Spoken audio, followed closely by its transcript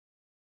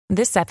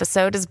This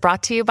episode is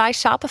brought to you by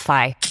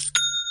Shopify.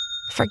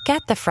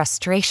 Forget the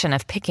frustration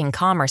of picking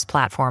commerce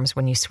platforms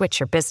when you switch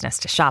your business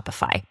to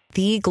Shopify,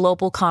 the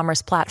global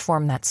commerce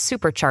platform that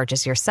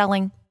supercharges your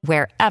selling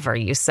wherever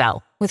you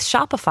sell. With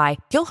Shopify,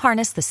 you'll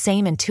harness the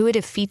same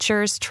intuitive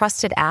features,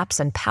 trusted apps,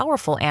 and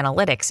powerful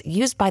analytics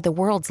used by the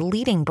world's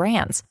leading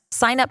brands.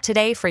 Sign up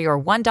today for your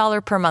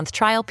 $1 per month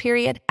trial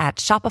period at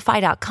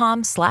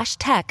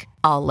shopify.com/tech,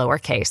 all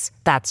lowercase.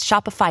 That's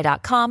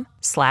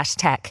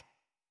shopify.com/tech.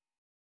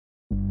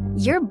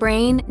 Your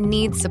brain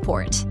needs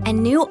support,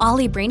 and new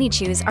Ollie Brainy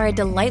Chews are a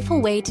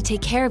delightful way to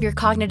take care of your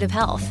cognitive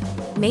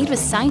health. Made with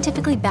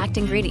scientifically backed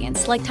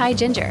ingredients like Thai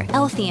ginger,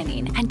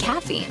 L-theanine, and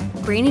caffeine,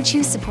 Brainy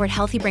Chews support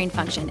healthy brain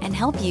function and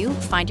help you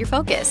find your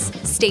focus,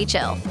 stay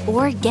chill,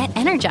 or get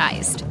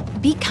energized.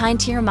 Be kind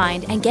to your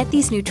mind and get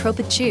these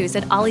nootropic chews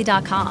at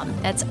ollie.com.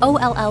 That's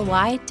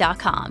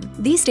OLLY.com.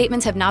 These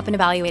statements have not been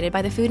evaluated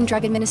by the Food and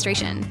Drug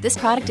Administration. This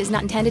product is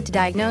not intended to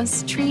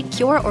diagnose, treat,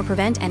 cure, or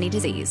prevent any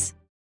disease.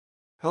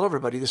 Hello,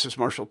 everybody. This is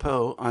Marshall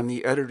Poe. I'm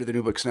the editor of the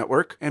New Books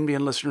Network.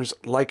 NBN listeners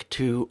like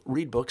to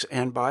read books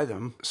and buy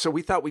them. So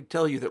we thought we'd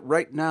tell you that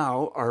right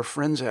now, our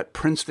friends at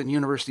Princeton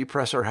University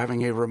Press are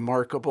having a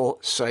remarkable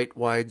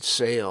site-wide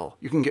sale.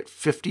 You can get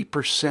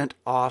 50%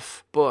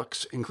 off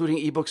books, including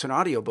ebooks and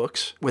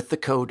audiobooks, with the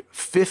code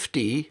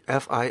 50,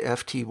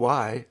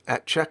 F-I-F-T-Y,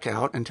 at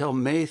checkout until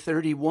May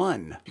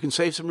 31. You can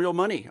save some real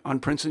money on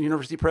Princeton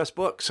University Press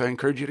books. I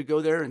encourage you to go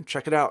there and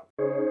check it out.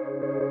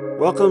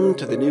 Welcome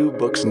to the New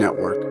Books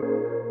Network.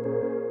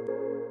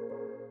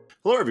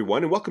 Hello,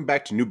 everyone, and welcome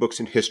back to New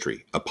Books in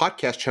History, a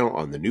podcast channel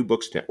on the New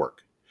Books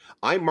Network.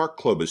 I'm Mark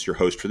Klobus, your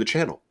host for the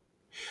channel.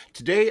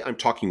 Today, I'm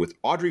talking with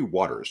Audrey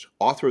Waters,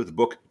 author of the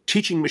book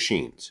Teaching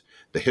Machines,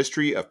 The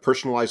History of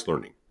Personalized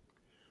Learning.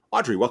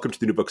 Audrey, welcome to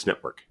the New Books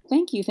Network.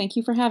 Thank you. Thank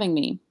you for having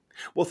me.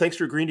 Well, thanks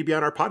for agreeing to be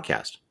on our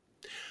podcast.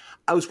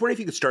 I was wondering if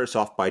you could start us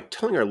off by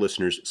telling our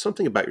listeners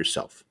something about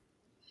yourself.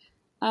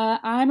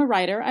 I'm a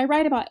writer. I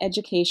write about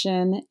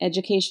education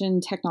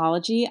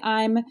technology.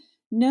 I'm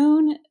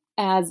known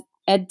as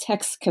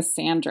EdTech's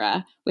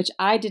Cassandra, which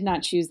I did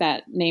not choose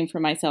that name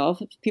for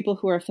myself. People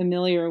who are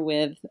familiar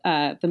with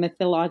the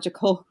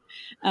mythological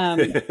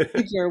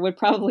figure would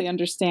probably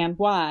understand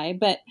why.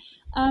 But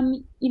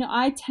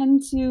I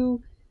tend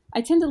to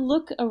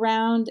look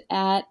around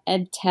at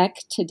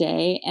EdTech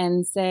today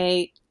and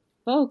say,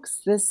 folks,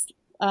 this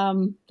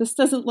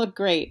doesn't look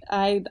great.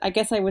 I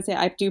guess I would say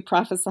I do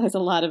prophesize a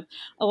lot of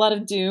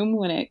doom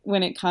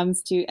when it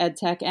comes to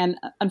EdTech, and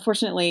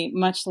unfortunately,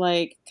 much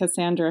like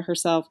Cassandra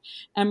herself,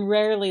 I'm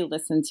rarely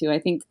listened to. I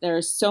think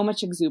there's so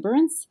much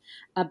exuberance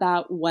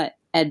about what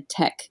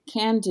EdTech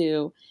can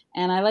do,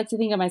 and I like to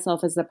think of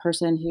myself as the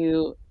person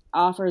who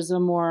offers a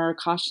more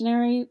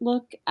cautionary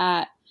look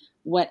at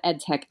what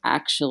EdTech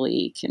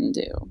actually can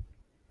do.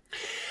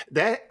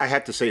 That, I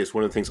have to say, is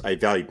one of the things I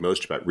valued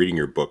most about reading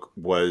your book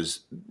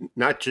was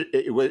not just,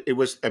 it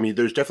was, I mean,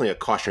 there's definitely a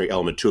cautionary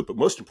element to it, but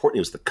most importantly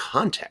was the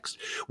context,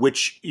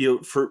 which,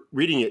 for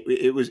reading it,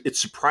 it's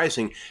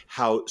surprising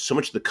how so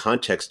much of the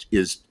context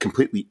is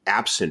completely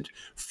absent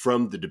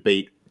from the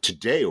debate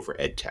today over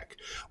EdTech.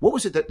 What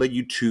was it that led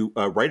you to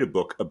write a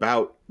book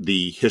about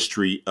the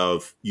history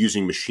of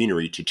using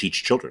machinery to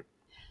teach children?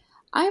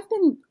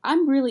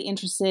 I'm really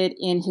interested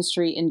in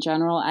history in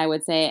general, I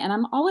would say, and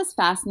I'm always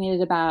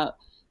fascinated about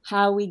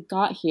how we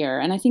got here.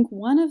 And I think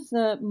one of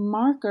the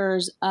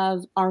markers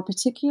of our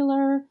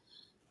particular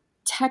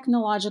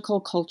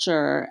technological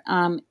culture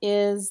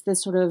is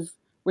this sort of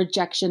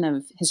rejection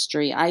of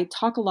history. I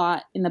talk a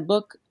lot in the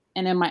book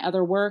and in my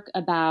other work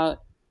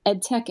about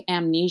EdTech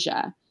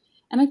amnesia.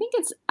 And I think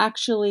it's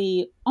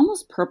actually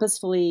almost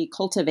purposefully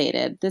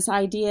cultivated, this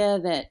idea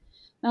that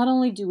not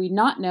only do we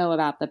not know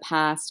about the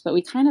past, but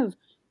we kind of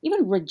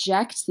even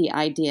reject the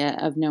idea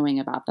of knowing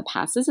about the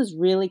past. This is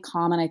really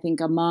common, I think,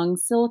 among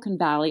Silicon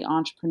Valley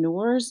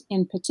entrepreneurs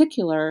in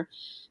particular,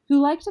 who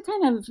like to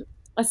kind of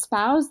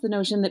espouse the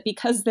notion that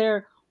because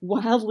they're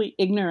wildly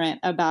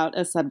ignorant about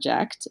a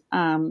subject,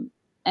 and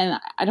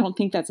I don't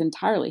think that's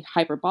entirely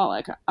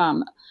hyperbolic,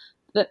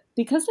 that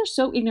because they're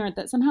so ignorant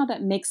that somehow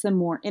that makes them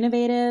more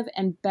innovative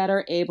and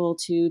better able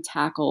to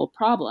tackle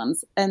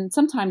problems. And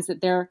sometimes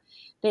that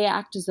they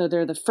act as though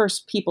they're the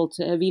first people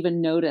to have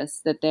even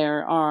noticed that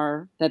there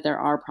are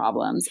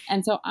problems.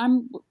 And so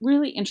I'm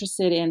really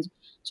interested in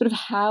sort of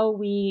how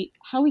we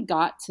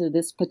got to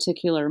this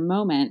particular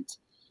moment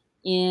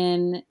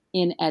in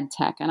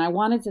EdTech. And I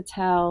wanted to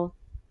tell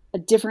a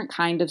different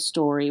kind of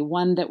story,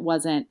 one that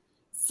wasn't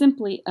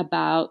simply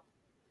about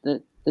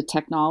the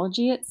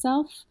technology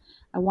itself.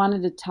 I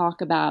wanted to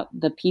talk about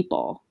the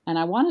people, and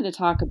I wanted to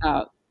talk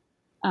about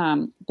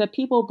the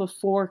people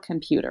before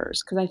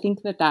computers, because I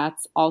think that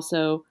that's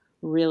also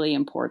really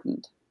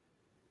important.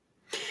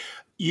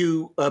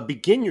 You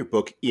begin your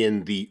book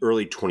in the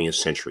early 20th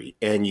century,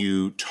 and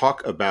you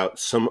talk about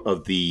some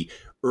of the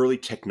early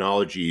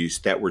technologies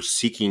that were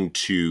seeking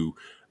to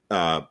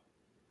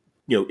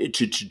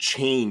to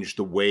change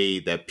the way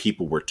that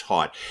people were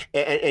taught.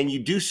 And you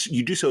do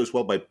so as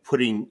well by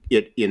putting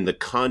it in the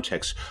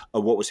context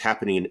of what was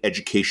happening in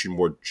education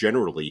more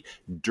generally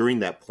during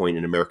that point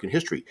in American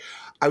history.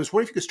 I was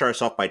wondering if you could start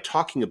us off by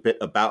talking a bit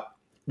about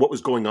what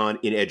was going on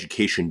in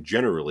education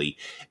generally,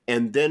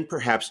 and then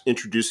perhaps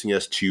introducing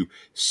us to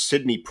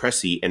Sidney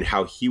Pressey and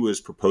how he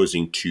was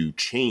proposing to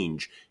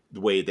change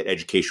the way that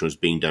education was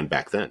being done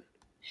back then.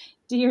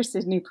 Dear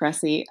Sidney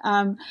Pressey,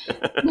 I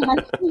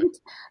think,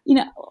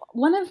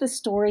 one of the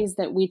stories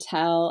that we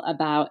tell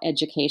about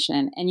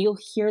education, and you'll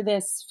hear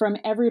this from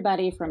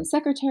everybody from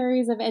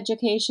secretaries of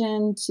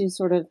education to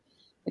sort of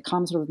the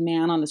common sort of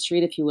man on the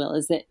street, if you will,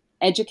 is that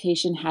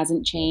education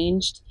hasn't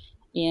changed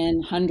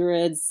in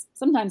hundreds,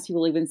 sometimes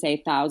people even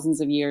say thousands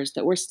of years,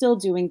 that we're still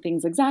doing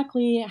things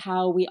exactly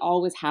how we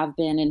always have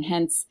been. And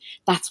hence,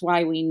 that's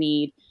why we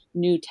need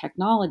new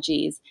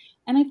technologies.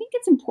 And I think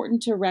it's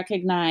important to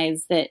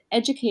recognize that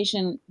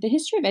education, the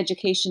history of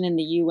education in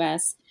the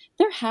U.S.,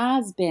 there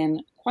has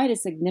been quite a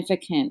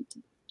significant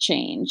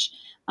change,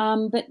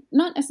 but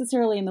not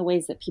necessarily in the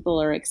ways that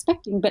people are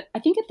expecting. But I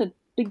think at the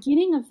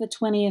beginning of the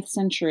 20th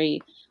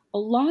century, a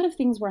lot of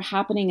things were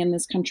happening in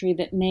this country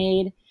that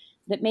made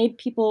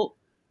people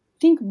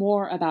think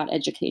more about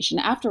education.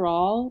 After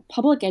all,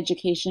 public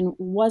education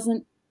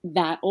wasn't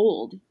that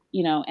old,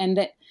 and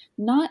that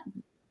not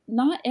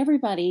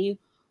everybody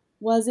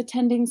was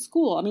attending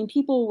school. I mean,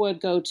 people would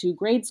go to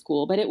grade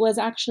school, but it was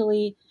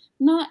actually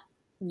not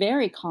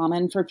very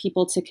common for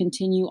people to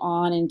continue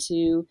on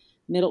into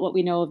what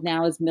we know of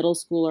now as middle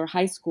school or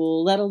high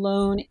school, let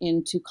alone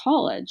into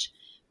college.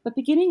 But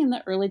beginning in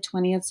the early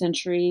 20th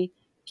century,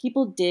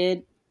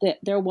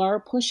 there were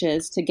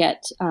pushes to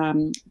get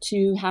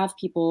to have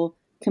people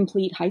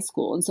complete high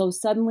school. And so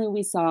suddenly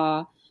we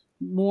saw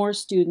more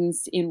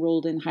students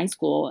enrolled in high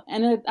school.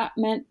 And that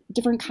meant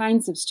different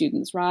kinds of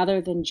students rather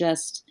than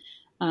just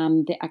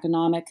the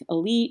economic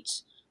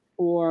elite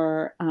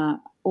or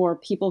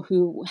people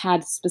who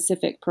had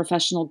specific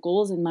professional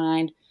goals in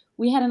mind.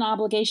 We had an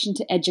obligation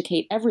to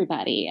educate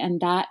everybody.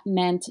 And that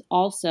meant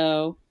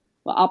also,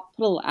 well, I'll put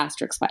a little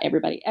asterisk by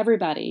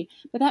everybody,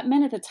 but that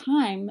meant at the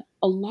time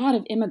a lot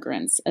of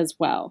immigrants as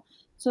well.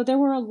 So there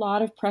were a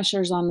lot of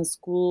pressures on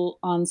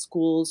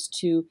schools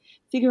to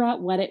figure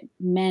out what it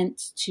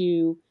meant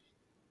to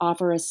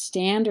offer a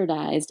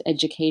standardized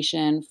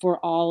education for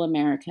all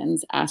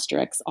Americans,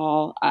 asterisks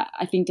all.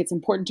 I think it's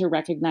important to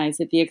recognize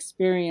that the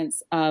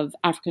experience of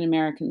African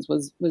Americans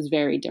was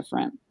very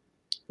different.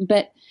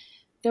 But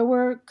there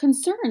were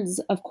concerns,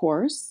 of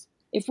course.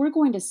 If we're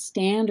going to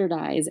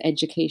standardize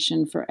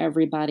education for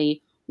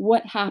everybody,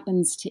 what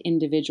happens to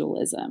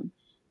individualism?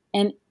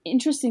 And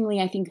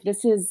interestingly, I think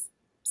this is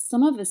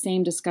some of the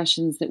same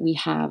discussions that we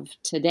have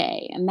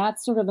today. And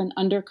that's sort of an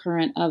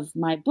undercurrent of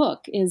my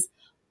book is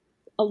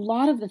a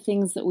lot of the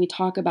things that we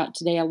talk about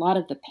today, a lot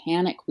of the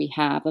panic we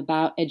have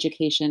about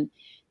education,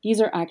 these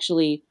are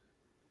actually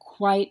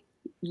quite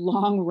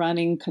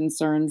long-running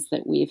concerns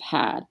that we've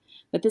had.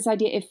 But this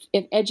idea,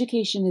 if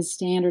education is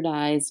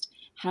standardized,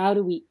 how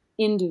do we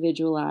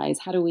individualize?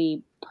 How do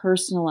we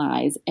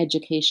personalize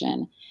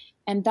education?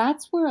 And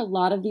that's where a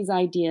lot of these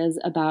ideas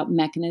about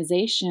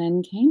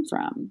mechanization came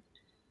from.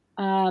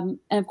 And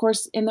of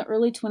course, in the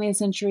early 20th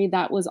century,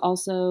 that was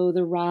also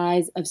the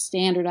rise of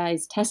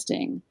standardized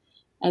testing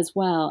as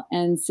well.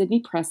 And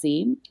Sidney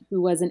Pressey,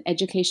 who was an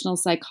educational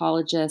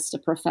psychologist, a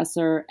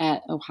professor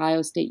at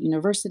Ohio State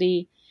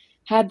University,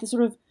 had the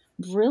sort of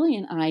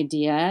brilliant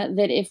idea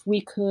that if we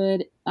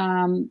could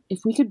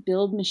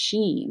build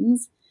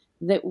machines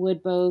that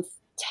would both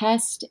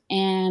test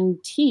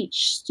and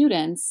teach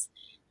students,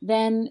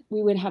 then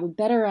we would have a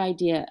better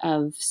idea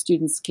of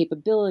students'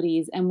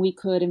 capabilities, and we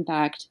could, in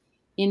fact,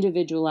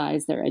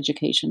 individualize their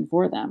education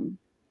for them.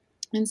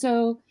 And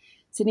so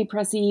Sidney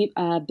Pressey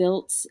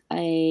was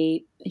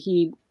a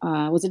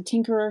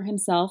tinkerer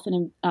himself,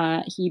 and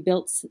he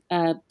built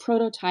a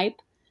prototype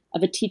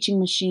of a teaching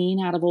machine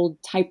out of old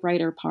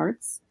typewriter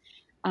parts,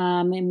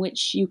 in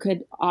which you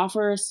could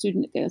offer a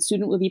student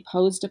would be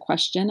posed a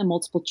question, a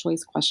multiple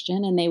choice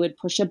question, and they would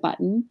push a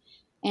button.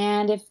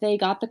 And if they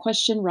got the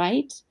question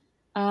right,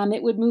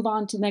 it would move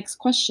on to the next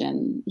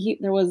question.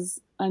 There was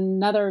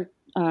an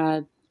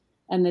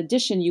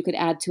addition you could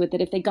add to it,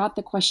 that if they got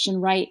the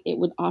question right, it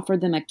would offer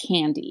them a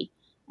candy.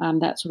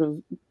 That sort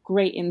of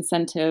great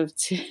incentive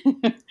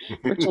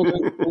for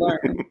children to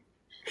learn.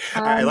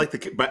 I like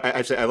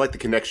the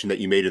connection that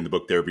you made in the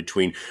book there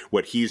between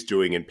what he's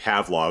doing and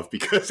Pavlov,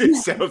 because it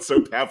sounds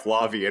so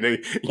Pavlovian.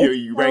 And,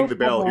 you rang the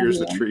bell, here's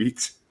the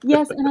treat.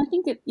 Yes, and I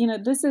think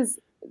this is,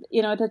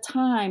 at the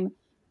time,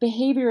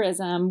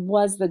 behaviorism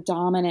was the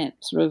dominant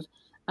sort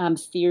of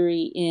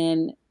theory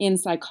in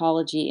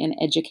psychology and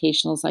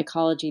educational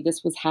psychology.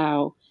 This was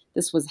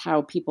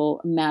how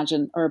people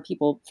imagined, or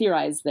people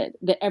theorized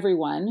that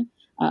everyone,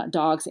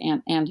 dogs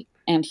and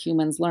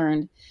humans,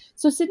 learned.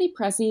 So Sidney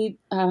Pressey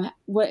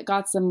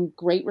got some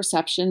great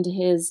reception to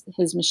his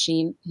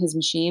machine.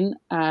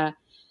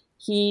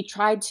 He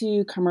tried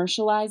to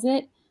commercialize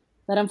it,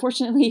 but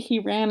unfortunately he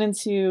ran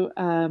into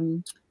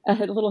a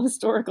little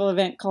historical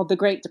event called the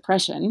Great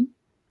Depression.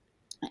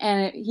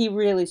 And he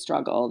really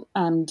struggled.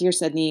 Dear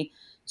Sydney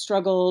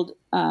struggled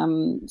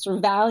sort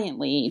of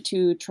valiantly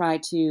to try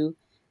to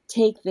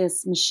take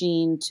this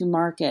machine to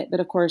market. But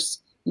of course,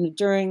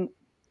 during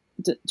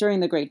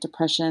the Great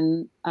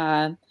Depression,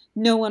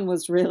 no one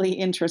was really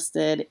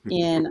interested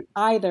in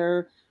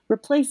either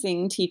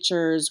replacing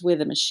teachers with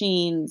the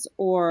machines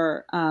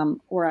or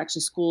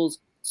actually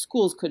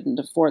schools couldn't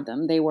afford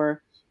them. They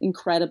were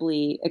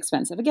incredibly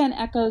expensive. Again,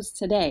 echoes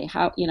today.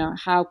 How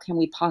can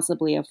we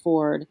possibly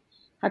afford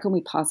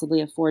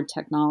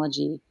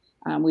technology?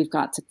 We've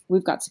got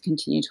to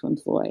continue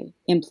to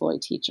employ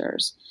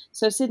teachers.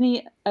 So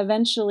Sydney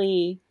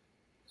eventually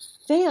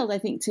failed, I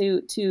think,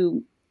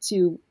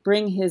 to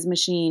bring his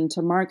machine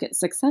to market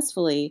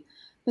successfully,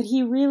 but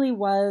he really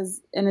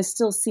was and is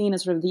still seen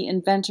as sort of the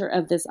inventor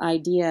of this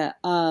idea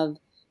of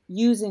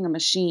using a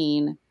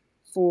machine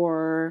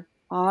for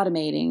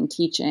automating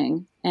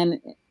teaching and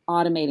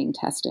automating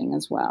testing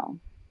as well.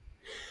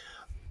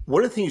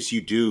 One of the things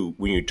you do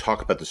when you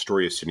talk about the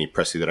story of Sidney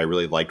Pressley that I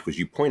really liked was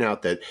you point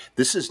out that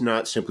this is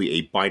not simply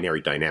a binary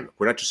dynamic.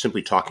 We're not just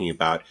simply talking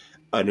about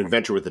an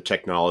inventor with the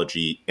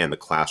technology and the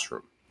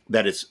classroom.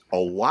 That it's a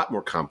lot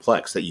more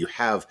complex, that you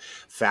have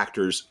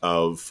factors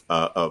of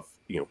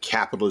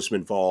capitalism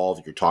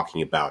involved. You're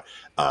talking about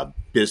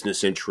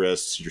business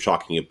interests. You're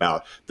talking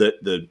about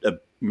the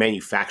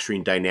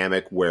manufacturing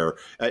dynamic where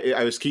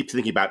I was keep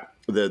thinking about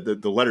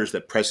the letters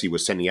that Presley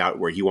was sending out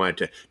where he wanted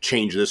to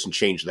change this and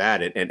change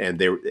that. And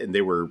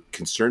they were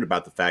concerned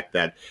about the fact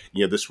that,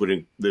 this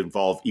would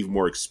involve even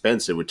more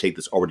expense. It would take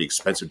this already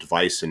expensive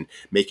device and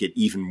make it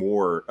even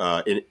more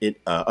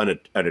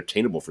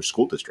unattainable for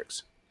school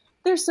districts.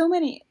 There's so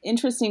many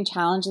interesting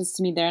challenges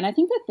to me there. And I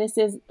think that this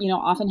is,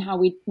 often how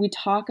we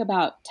talk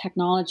about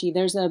technology.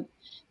 There's a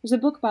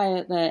book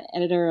by the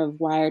editor of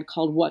Wired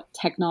called What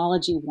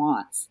Technology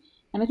Wants.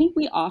 And I think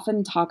we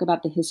often talk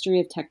about the history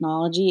of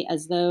technology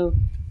as though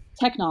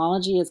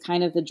technology is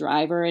kind of the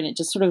driver and it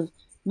just sort of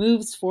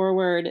moves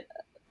forward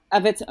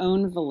of its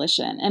own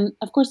volition. And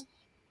of course,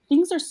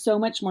 things are so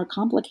much more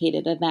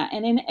complicated than that.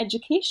 And in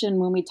education,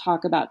 when we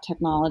talk about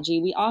technology,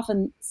 we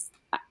often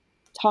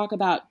talk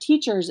about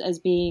teachers as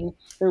being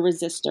the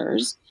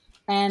resistors,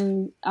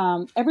 and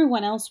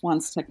everyone else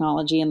wants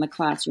technology in the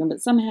classroom,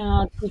 but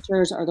somehow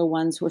teachers are the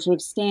ones who are sort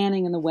of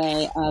standing in the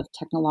way of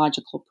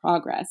technological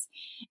progress.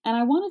 And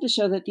I wanted to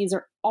show that these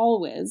are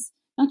always,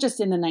 not just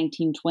in the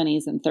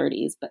 1920s and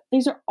 30s, but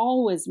these are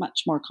always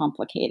much more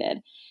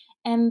complicated.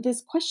 And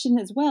this question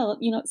as well,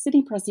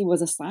 Sidney Pressley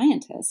was a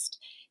scientist.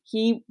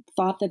 He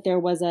thought that there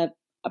was a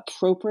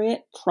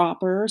appropriate,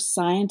 proper,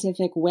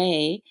 scientific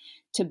way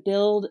to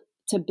build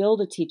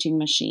a teaching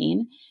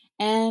machine.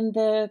 And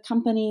the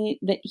company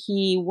that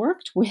he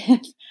worked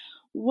with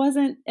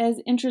wasn't as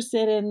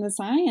interested in the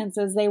science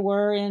as they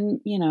were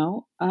in,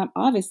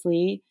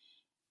 obviously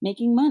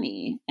making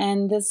money.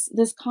 And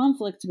this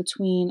conflict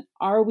between,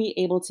 are we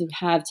able to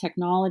have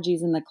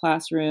technologies in the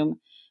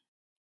classroom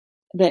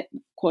that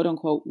quote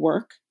unquote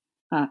work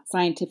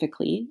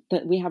scientifically,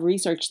 that we have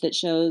research that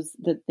shows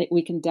that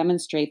we can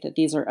demonstrate that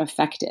these are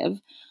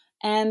effective?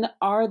 And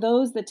are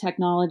those the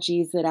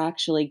technologies that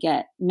actually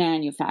get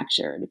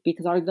manufactured?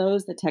 Because are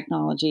those the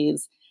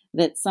technologies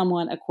that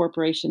a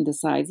corporation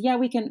decides, yeah,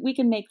 we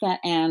can make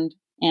that and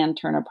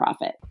turn a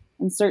profit?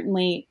 And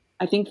certainly,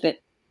 I think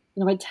that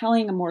by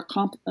telling a more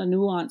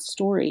nuanced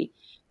story,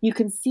 you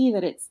can see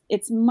that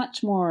it's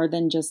much more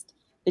than just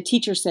the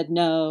teacher said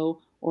no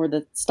or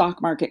the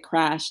stock market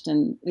crashed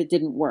and it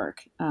didn't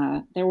work.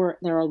 There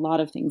are a lot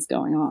of things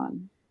going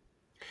on.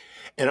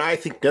 And I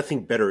think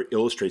nothing better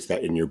illustrates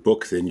that in your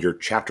book than your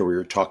chapter where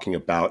you're talking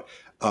about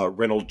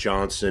Reynold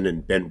Johnson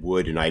and Ben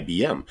Wood and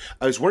IBM.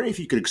 I was wondering if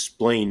you could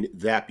explain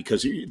that,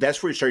 because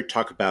that's where you started to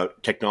talk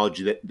about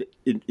technology.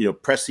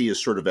 That Pressley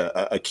is sort of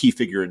a key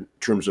figure in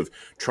terms of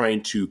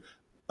trying to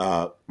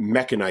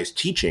mechanize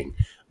teaching,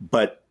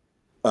 but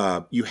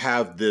you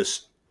have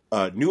this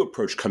new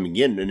approach coming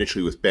in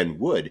initially with Ben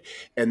Wood,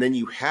 and then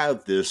you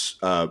have this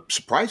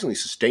surprisingly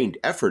sustained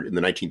effort in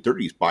the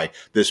 1930s by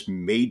this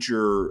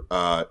major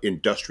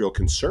industrial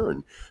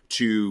concern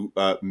to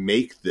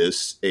make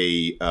this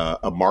a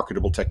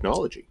marketable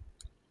technology.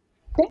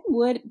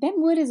 Ben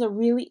Wood is a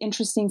really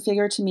interesting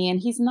figure to me, and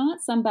he's not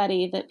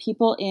somebody that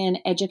people in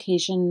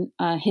education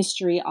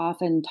history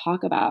often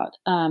talk about.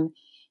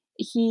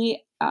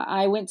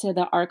 I went to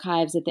the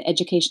archives at the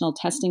Educational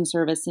Testing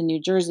Service in New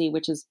Jersey,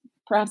 which is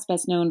perhaps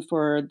best known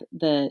for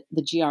the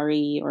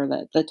GRE or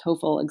the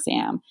TOEFL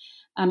exam.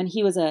 And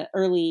he was an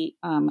early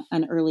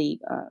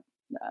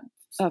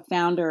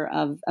founder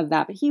of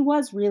that, but he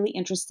was really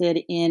interested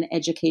in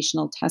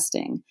educational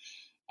testing.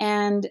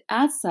 And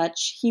as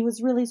such, he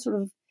was really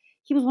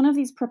he was one of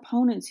these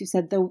proponents who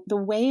said the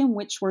way in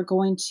which we're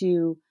going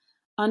to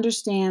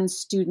understand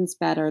students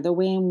better, the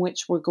way in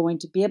which we're going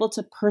to be able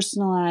to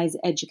personalize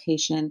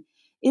education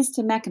is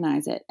to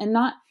mechanize it, and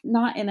not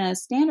in a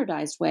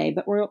standardized way,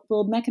 but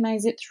we'll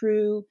mechanize it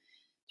through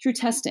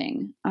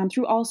testing,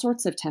 through all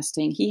sorts of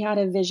testing. He had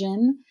a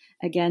vision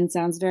again,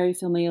 sounds very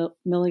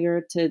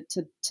familiar to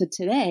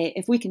today.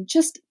 If we can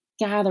just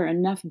gather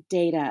enough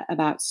data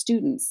about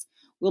students,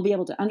 we'll be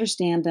able to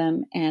understand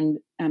them and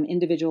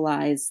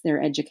individualize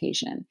their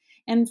education.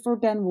 And for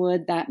Ben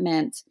Wood, that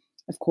meant,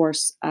 of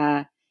course,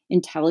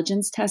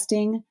 intelligence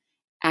testing,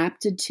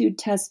 aptitude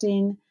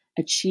testing,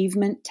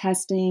 achievement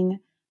testing,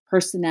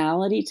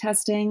 personality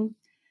testing.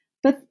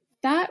 But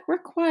that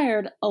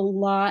required a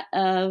lot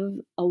of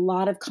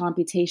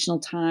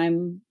computational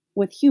time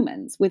with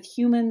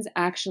humans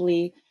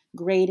actually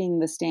grading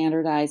the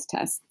standardized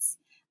tests.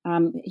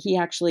 He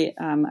actually,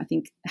 I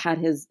think, had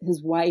his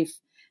wife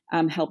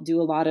help do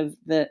a lot of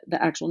the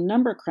actual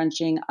number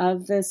crunching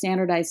of the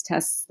standardized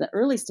tests, the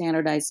early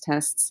standardized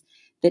tests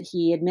that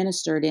he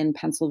administered in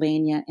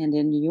Pennsylvania and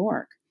in New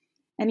York.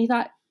 And he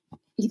thought,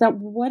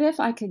 what if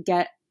I could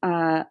get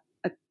a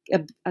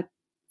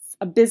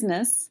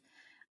business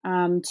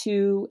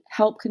to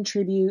help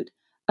contribute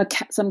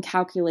some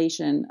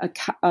calculators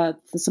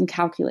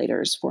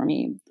for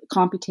me,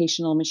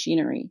 computational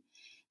machinery.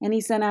 And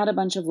he sent out a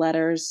bunch of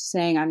letters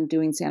saying, I'm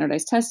doing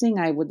standardized testing.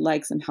 I would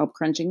like some help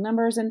crunching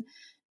numbers. And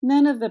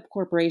none of the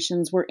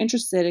corporations were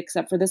interested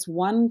except for this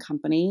one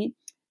company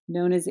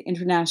known as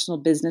International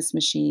Business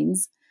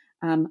Machines,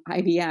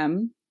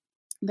 IBM,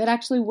 that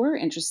actually were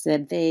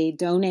interested. They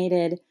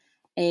donated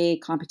a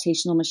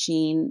computational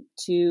machine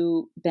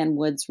to Ben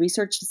Wood's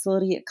research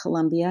facility at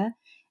Columbia.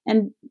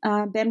 And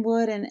Ben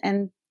Wood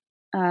and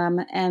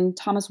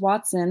Thomas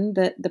Watson,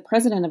 the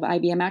president of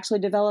IBM, actually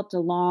developed a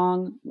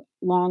long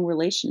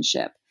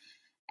relationship.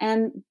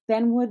 And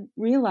Ben Wood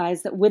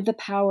realized that with the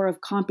power of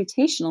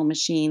computational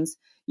machines,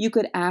 you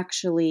could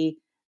actually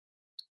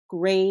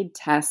grade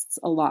tests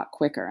a lot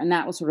quicker. And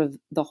that was sort of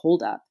the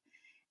holdup.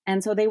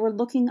 And so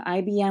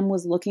IBM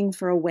was looking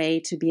for a way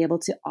to be able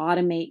to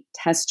automate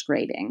test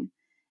grading.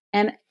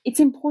 And it's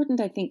important,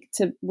 I think,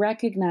 to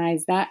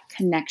recognize that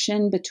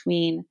connection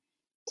between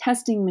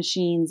testing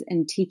machines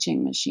and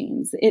teaching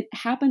machines. It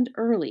happened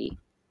early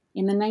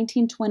in the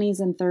 1920s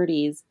and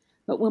 30s.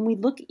 But when we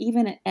look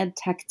even at ed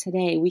tech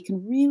today, we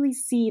can really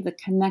see the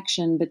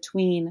connection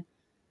between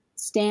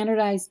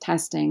standardized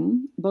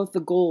testing, both the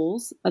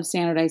goals of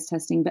standardized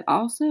testing, but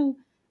also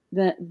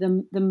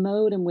the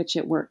mode in which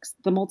it works,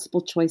 the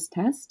multiple choice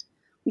test.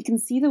 We can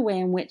see the way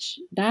in which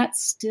that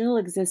still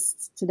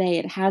exists today.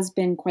 It has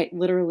been quite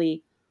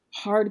literally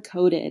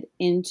hard-coded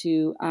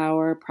into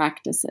our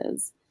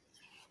practices.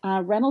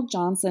 Reynold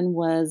Johnson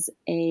was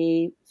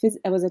a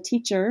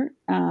teacher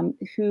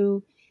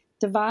who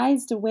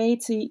devised a way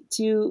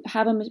to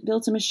have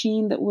built a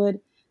machine that would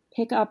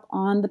pick up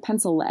on the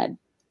pencil lead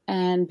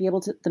and be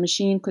able to. The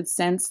machine could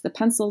sense the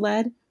pencil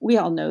lead. We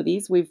all know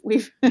these. We've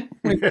done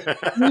this.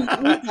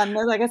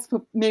 I guess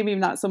maybe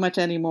not so much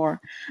anymore.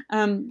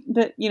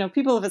 But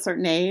people of a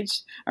certain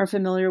age are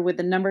familiar with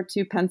the number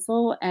 2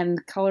 pencil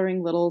and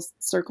coloring little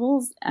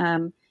circles,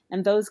 and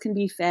those can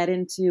be fed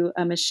into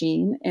a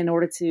machine in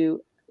order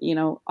to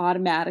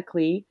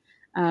automatically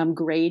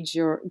grade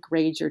your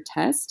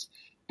test.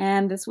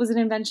 And this was an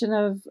invention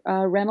of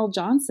Reynold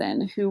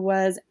Johnson, who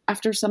was,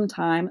 after some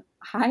time,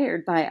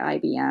 hired by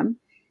IBM.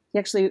 He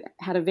actually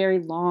had a very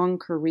long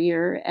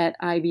career at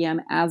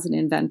IBM as an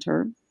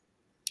inventor.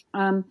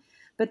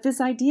 But this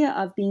idea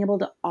of being able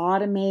to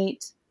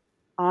automate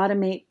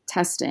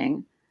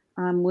testing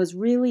was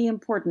really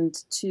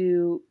important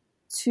to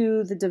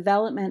the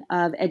development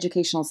of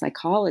educational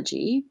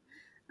psychology,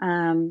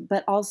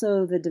 but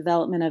also the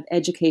development of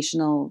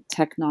educational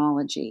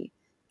technology.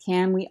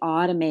 Can we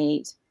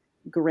automate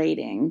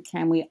grading?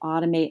 Can we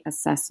automate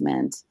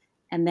assessment?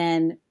 And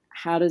then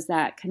how does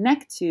that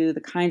connect to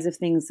the kinds of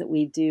things that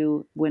we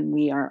do when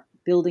we are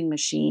building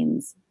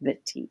machines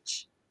that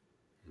teach?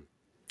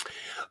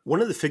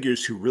 One of the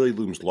figures who really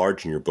looms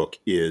large in your book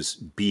is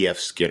B.F.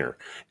 Skinner.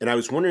 And I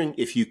was wondering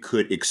if you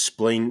could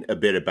explain a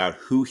bit about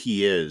who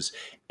he is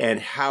and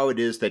how it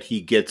is that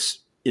he gets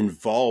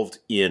involved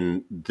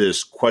in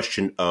this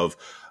question of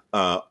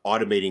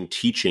automating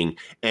teaching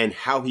and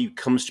how he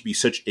comes to be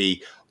such a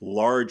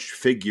large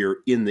figure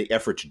in the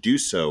effort to do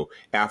so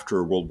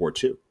after World War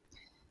II.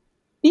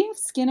 B.F.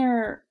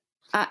 Skinner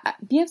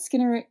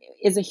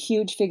is a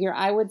huge figure.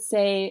 I would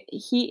say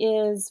he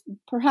is,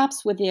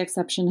 perhaps with the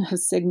exception of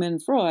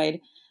Sigmund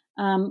Freud,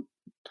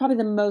 probably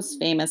the most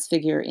famous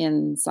figure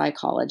in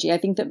psychology. I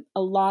think that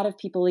a lot of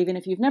people, even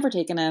if you've never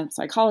taken a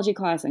psychology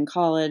class in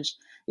college,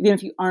 even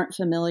if you aren't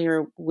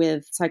familiar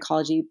with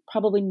psychology,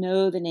 probably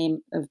know the name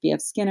of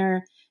B.F.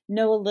 Skinner,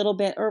 know a little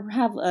bit, or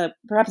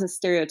perhaps a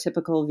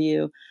stereotypical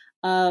view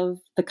of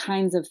the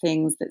kinds of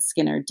things that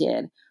Skinner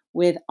did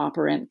with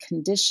operant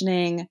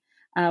conditioning,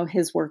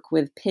 his work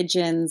with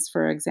pigeons,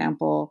 for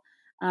example,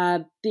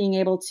 being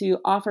able to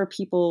offer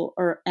people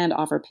and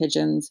offer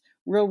pigeons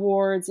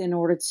rewards in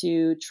order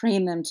to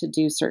train them to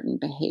do certain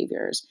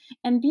behaviors.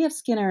 And B.F.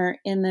 Skinner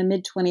in the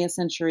mid-20th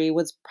century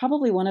was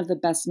probably one of the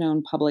best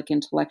known public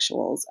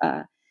intellectuals.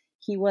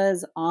 He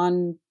was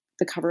on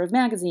the cover of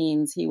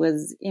magazines. He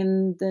was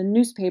in the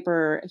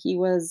newspaper. He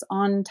was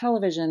on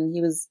television.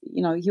 He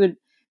would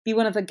be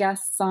one of the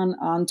guests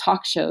on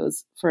talk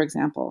shows, for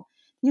example.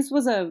 He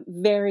was a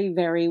very,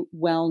 very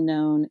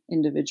well-known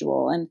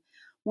individual. And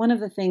one of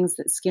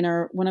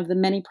the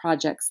many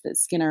projects that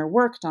Skinner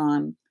worked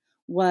on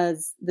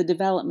was the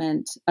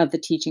development of the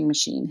teaching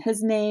machine.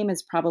 His name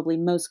is probably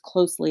most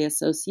closely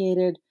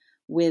associated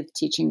with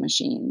teaching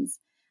machines.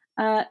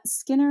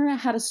 Skinner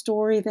had a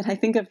story that I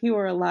think if he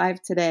were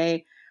alive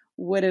today,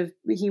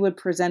 he would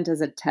present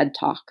as a TED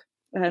Talk.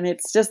 And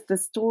it's just the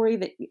story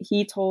that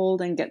he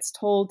told and gets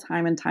told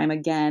time and time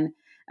again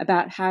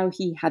about how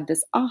he had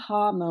this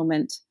aha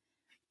moment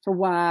for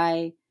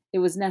why it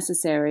was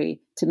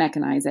necessary to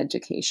mechanize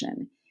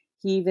education.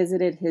 He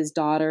visited his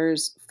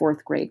daughter's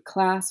fourth grade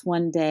class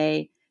one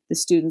day. The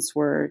students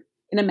were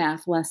in a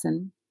math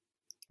lesson,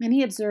 and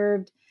he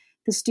observed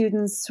the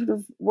students sort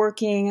of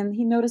working, and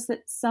he noticed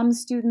that some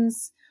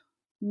students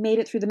made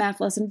it through the math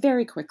lesson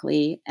very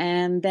quickly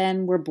and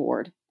then were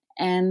bored.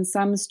 And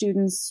some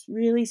students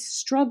really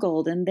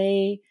struggled, and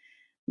they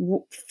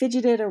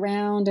fidgeted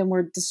around and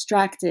were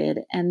distracted.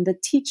 And the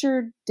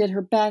teacher did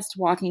her best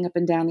walking up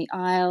and down the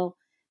aisle,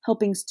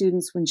 helping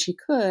students when she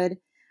could.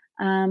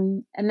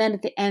 And then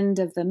at the end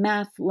of the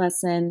math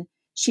lesson,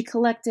 she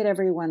collected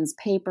everyone's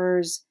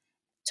papers,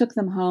 took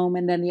them home,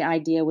 and then the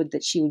idea would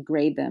that she would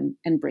grade them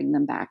and bring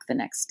them back the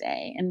next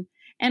day.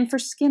 And for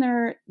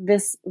Skinner,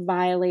 this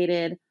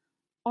violated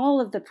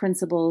all of the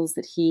principles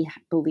that he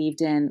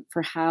believed in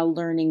for how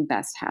learning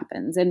best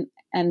happens.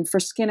 And for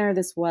Skinner,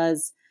 this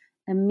was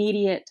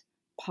immediate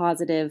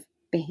positive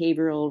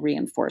behavioral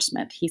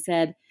reinforcement. He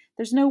said,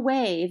 there's no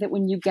way that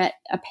when you get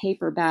a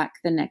paper back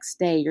the next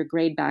day, your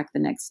grade back the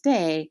next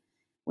day,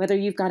 whether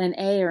you've got an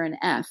A or an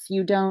F,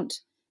 you're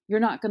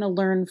not going to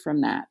learn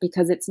from that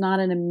because it's not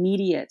an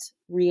immediate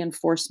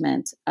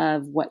reinforcement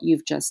of what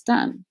you've just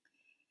done.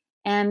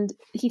 And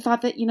he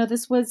thought that,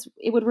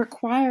 it would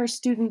require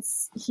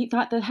students, he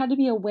thought there had to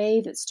be a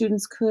way that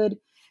students could,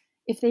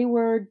 if they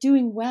were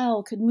doing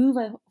well, could move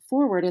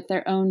forward at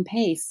their own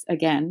pace.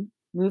 Again,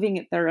 moving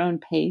at their own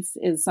pace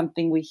is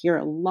something we hear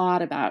a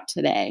lot about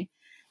today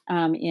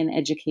in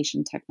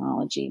education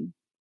technology.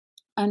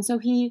 And so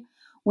he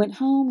went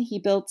home, he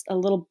built a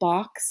little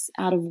box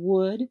out of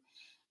wood,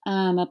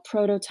 a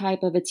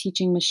prototype of a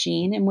teaching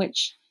machine in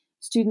which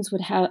a student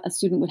would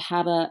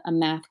have a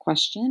math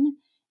question.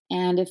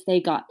 And if they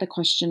got the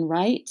question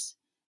right,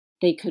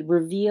 they could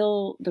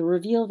reveal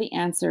the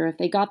answer. If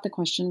they got the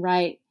question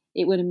right,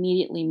 it would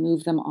immediately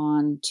move them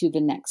on to the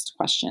next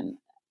question.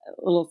 A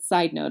little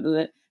side note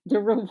that the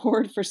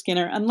reward for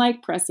Skinner,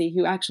 unlike Pressey,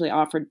 who actually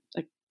offered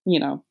a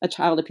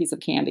child a piece of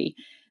candy,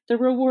 the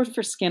reward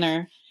for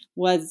Skinner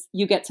was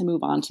you get to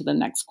move on to the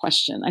next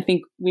question. I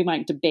think we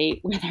might debate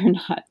whether or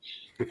not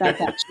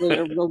that's actually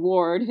a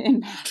reward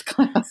in math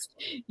class.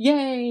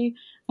 Yay!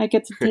 I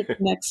get to take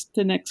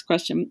the next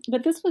question.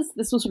 But this was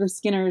sort of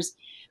Skinner's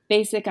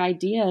basic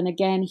idea. And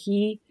again,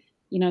 he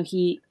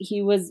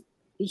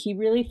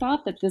really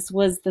thought that this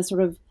was the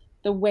sort of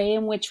the way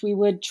in which we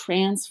would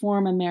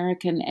transform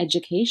American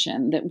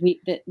education,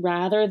 that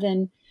rather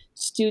than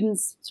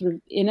students sort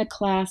of in a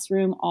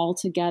classroom all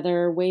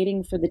together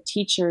waiting for the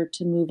teacher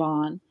to move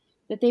on,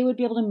 that they would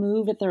be able to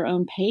move at their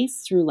own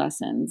pace through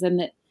lessons, and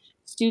that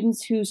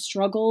students who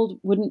struggled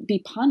wouldn't be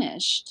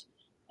punished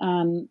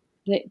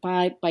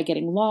by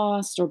getting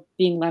lost or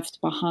being left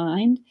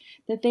behind,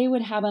 that they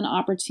would have an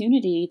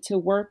opportunity to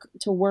work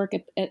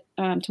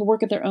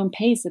at their own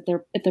pace at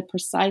the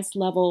precise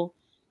level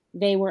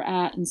they were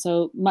at. And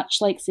so,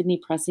 much like Sidney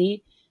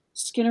Pressey,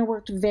 Skinner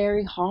worked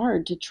very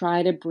hard to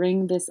try to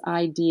bring this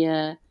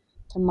idea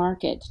to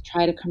market, to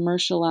try to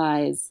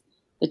commercialize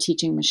the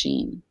teaching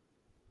machine.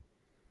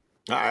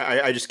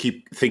 I just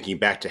keep thinking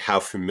back to how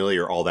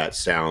familiar all that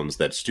sounds,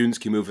 that students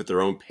can move at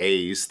their own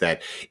pace,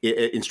 that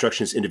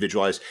instruction is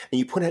individualized. And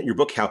you point out in your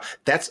book how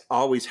that's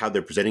always how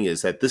they're presenting it,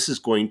 is that this is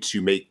going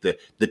to make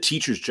the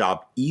teacher's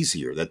job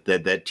easier,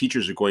 that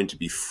teachers are going to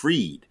be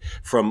freed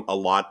from a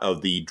lot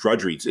of the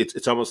drudgery.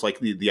 It's almost like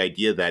the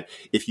idea that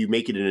if you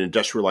make it an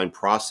industrial line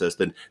process,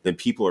 then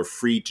people are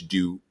free to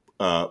do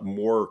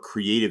more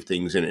creative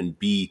things and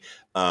be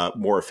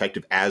more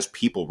effective as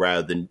people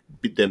rather than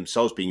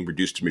themselves being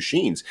reduced to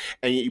machines.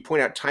 And you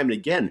point out time and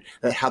again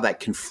how that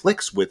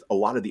conflicts with a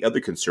lot of the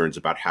other concerns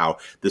about how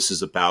this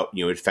is about,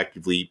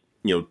 effectively,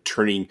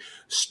 turning,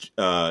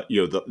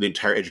 the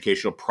entire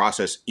educational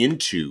process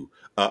into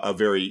a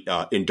very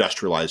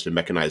industrialized and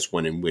mechanized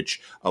one in which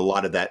a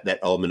lot of that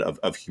element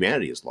of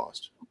humanity is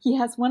lost.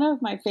 Yes, one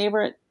of my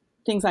favorite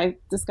things I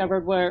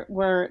discovered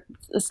were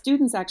the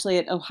students actually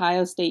at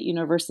Ohio State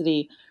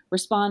University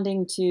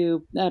responding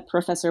to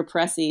Professor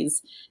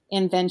Pressey's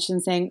invention,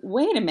 saying,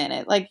 wait a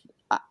minute,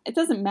 it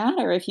doesn't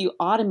matter if you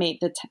automate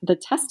the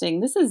testing.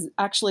 This is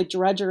actually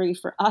drudgery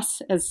for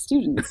us as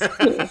students.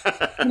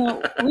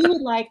 We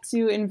would like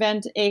to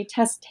invent a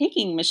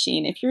test-taking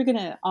machine. If you're going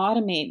to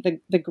automate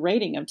the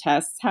grading of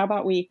tests, how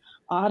about we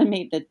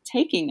automate the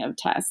taking of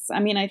tests?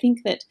 I mean, I think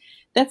that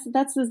this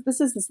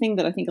is the thing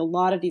that I think a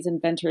lot of these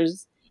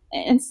inventors,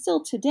 and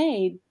still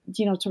today,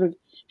 sort of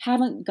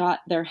haven't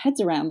got their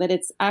heads around, that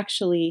it's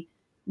actually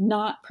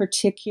not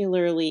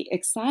particularly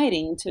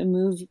exciting to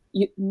move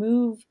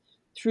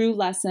through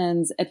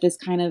lessons at this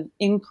kind of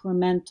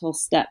incremental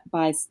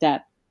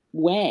step-by-step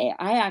way.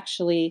 I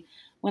actually,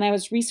 when I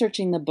was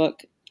researching the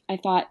book, I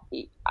thought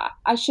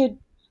I should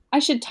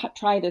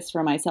try this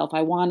for myself.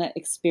 I want to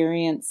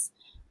experience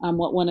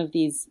what one of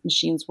these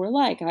machines were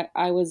like.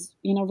 I was,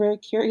 very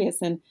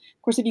curious. And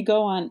of course, if you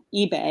go on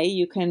eBay,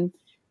 you can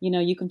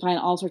find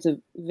all sorts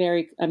of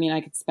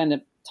I could spend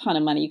a ton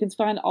of money. You can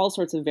find all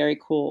sorts of very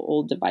cool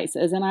old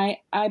devices. And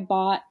I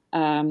bought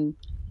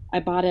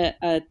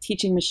a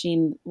teaching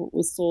machine that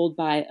was sold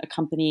by a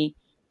company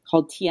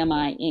called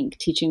TMI Inc.,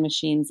 Teaching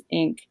Machines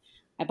Inc.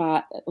 I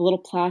bought a little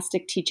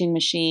plastic teaching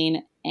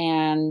machine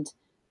and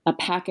a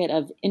packet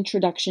of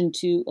Introduction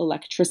to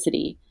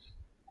Electricity.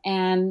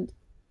 And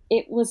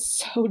it was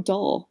so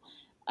dull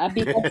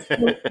because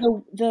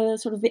the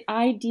sort of the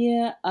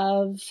idea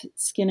of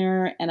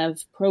Skinner and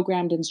of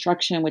programmed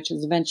instruction, which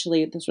is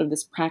eventually the sort of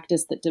this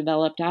practice that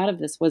developed out of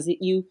this, was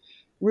that you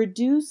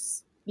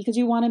reduce, because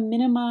you want to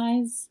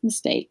minimize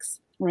mistakes,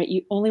 right?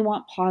 You only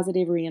want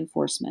positive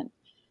reinforcement.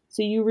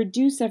 So you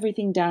reduce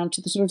everything down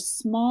to the sort of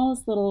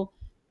smallest little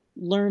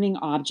learning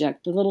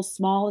object, the little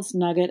smallest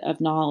nugget of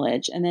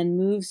knowledge, and then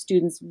move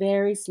students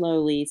very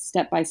slowly,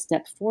 step by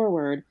step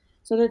forward,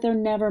 so that they're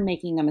never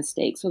making a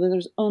mistake, so that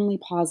there's only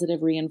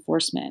positive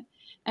reinforcement.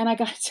 And I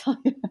got to tell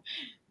you,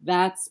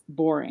 that's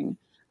boring.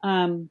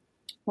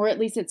 Or at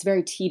least it's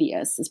very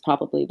tedious is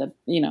probably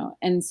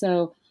and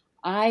so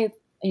I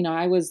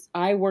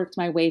worked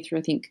my way through,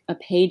 I think, a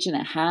page and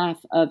a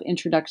half of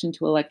Introduction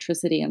to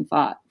Electricity and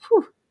thought,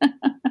 whew,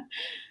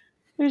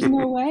 there's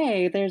no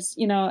way. There's,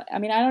 I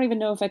don't even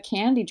know if a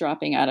candy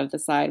dropping out of the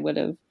side would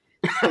have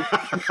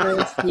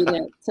encouraged me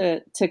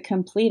to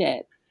complete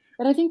it.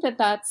 But I think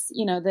that's,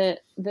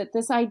 that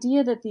this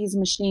idea that these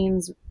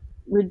machines,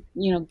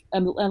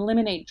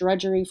 eliminate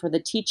drudgery for the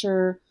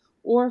teacher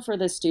or for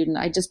the student,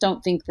 I just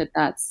don't think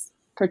that's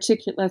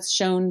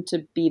shown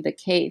to be the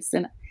case.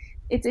 And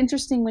it's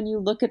interesting when you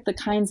look at the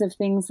kinds of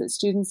things that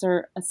students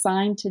are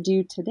assigned to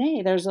do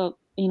today. There's on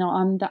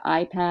the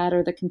iPad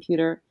or the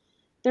computer,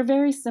 they're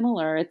very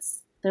similar.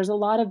 There's a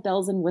lot of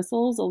bells and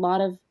whistles, a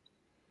lot of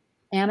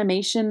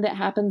animation that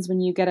happens when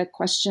you get a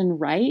question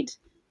right.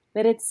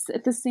 But it's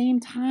at the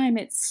same time,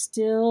 it's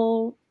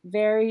still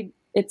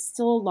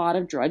a lot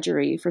of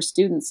drudgery for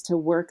students to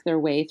work their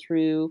way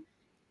through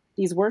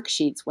these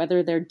worksheets,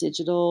 whether they're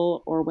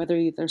digital or whether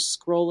you're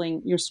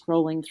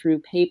scrolling through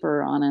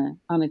paper on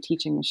a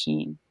teaching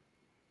machine.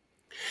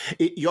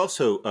 You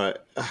also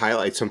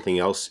highlight something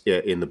else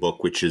in the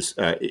book, which is,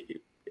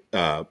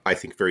 I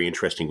think, very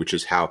interesting, which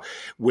is how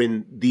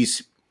when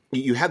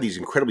you have these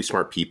incredibly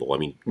smart people. I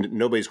mean,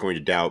 nobody's going to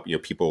doubt,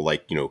 people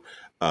like,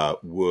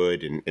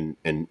 Wood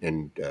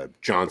and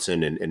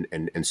Johnson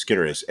and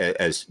Skinner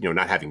as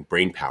not having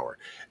brain power.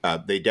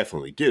 They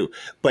definitely do.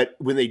 But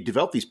when they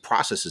develop these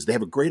processes, they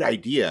have a great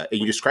idea, and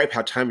you describe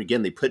how time and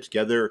again they put it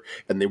together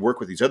and they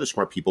work with these other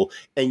smart people,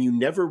 and you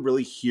never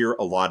really hear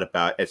a lot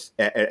about at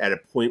a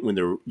point when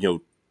they're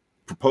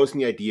proposing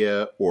the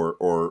idea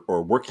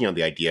or working on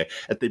the idea,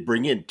 that they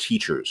bring in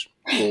teachers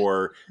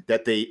or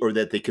that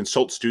they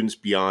consult students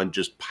beyond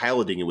just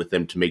piloting it with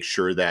them to make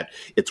sure that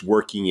it's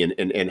working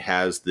and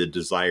has the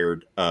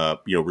desired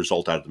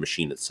result out of the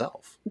machine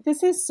itself.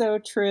 This is so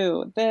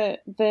true. And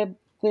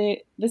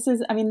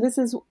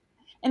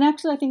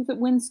actually I think that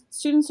when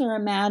students are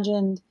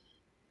imagined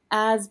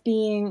as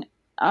being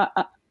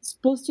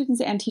both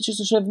students and teachers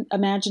are sort of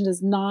imagined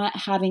as not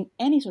having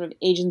any sort of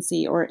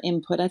agency or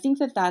input, I think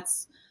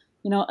that's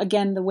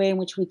again, the way in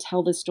which we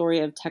tell the story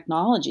of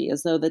technology,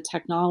 as though the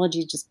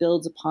technology just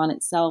builds upon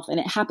itself and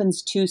it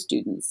happens to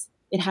students,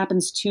 it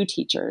happens to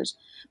teachers,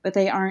 but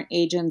they aren't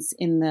agents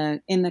in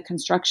the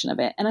construction of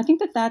it. And I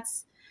think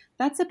that's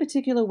a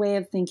particular way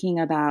of thinking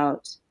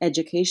about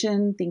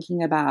education,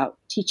 thinking about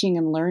teaching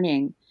and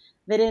learning,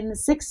 that in the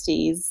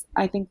 60s,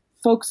 I think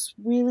folks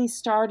really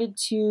started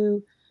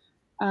to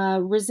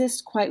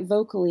resist quite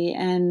vocally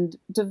and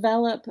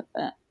develop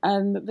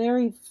a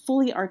very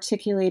fully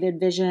articulated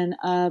vision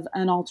of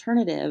an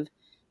alternative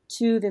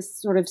to this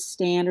sort of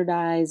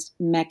standardized,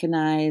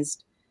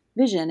 mechanized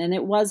vision. And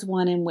it was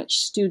one in which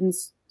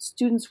students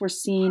were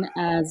seen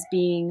as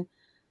being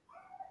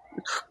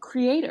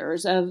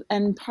creators of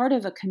and part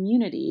of a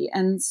community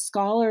and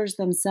scholars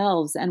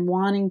themselves, and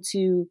wanting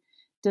to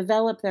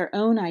develop their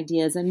own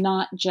ideas and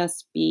not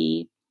just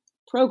be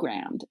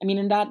programmed. I mean,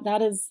 and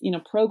that is,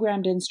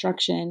 programmed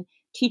instruction,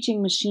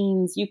 teaching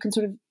machines. You can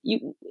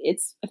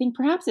I think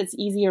perhaps it's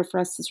easier for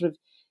us to sort of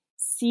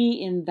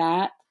see in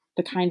that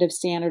the kind of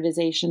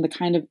standardization, the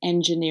kind of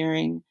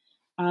engineering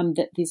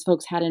that these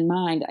folks had in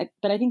mind.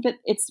 But I think that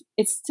it's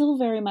still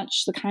very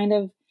much the kind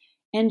of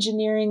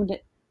engineering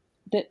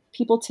that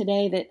people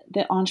today,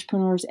 that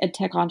entrepreneurs,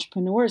 edtech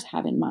entrepreneurs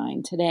have in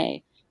mind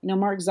today.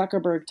 Mark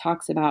Zuckerberg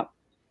talks about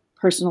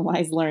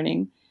personalized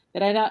learning.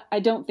 But I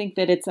don't think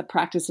that it's a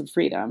practice of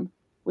freedom,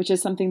 which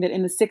is something that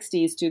in the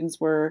 60s students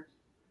were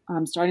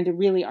starting to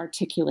really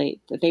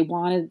articulate, that they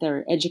wanted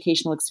their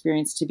educational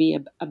experience to be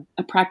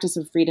a practice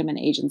of freedom and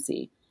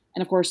agency.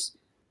 And of course,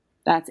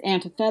 that's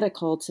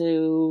antithetical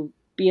to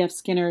B.F.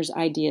 Skinner's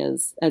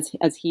ideas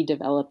as he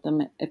developed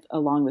them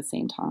along the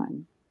same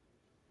time.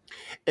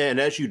 And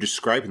as you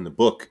describe in the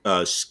book,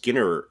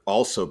 Skinner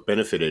also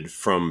benefited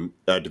from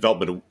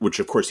development, which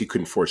of course he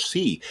couldn't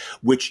foresee,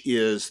 which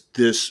is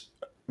this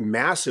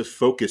massive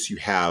focus you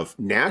have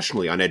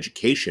nationally on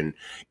education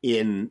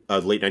in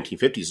the late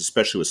 1950s,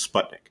 especially with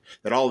Sputnik,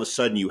 that all of a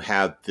sudden you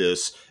have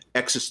this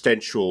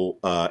existential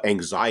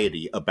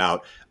anxiety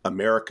about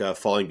America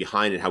falling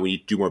behind and how we need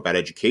to do more about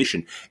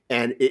education.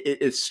 And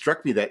it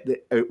struck me that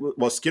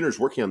while Skinner's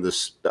working on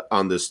this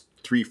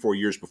 3-4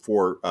 years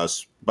before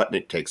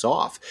Sputnik takes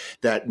off,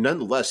 that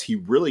nonetheless he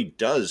really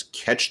does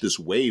catch this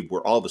wave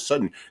where all of a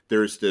sudden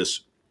there's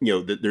this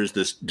there's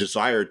this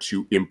desire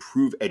to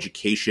improve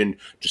education,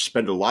 to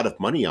spend a lot of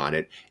money on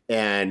it,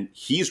 and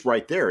he's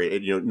right there.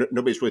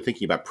 Nobody's really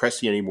thinking about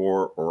Pressey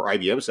anymore or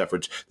IBM's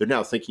efforts. They're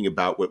now thinking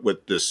about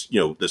what this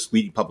this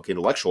leading public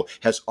intellectual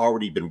has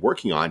already been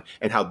working on,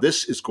 and how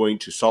this is going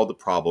to solve the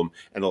problem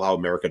and allow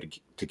America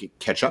to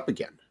catch up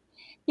again.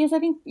 Yes, I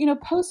think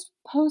post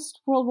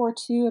World War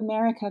II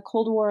America,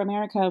 Cold War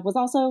America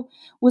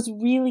was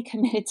really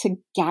committed to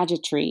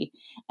gadgetry,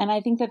 and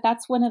I think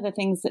that's one of the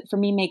things that for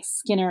me makes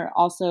Skinner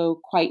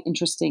also quite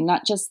interesting.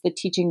 Not just the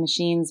teaching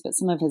machines, but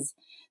some of his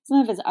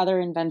other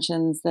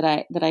inventions that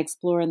I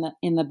explore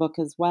in the book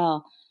as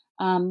well.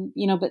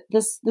 But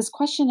this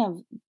question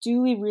of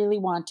do we really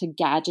want to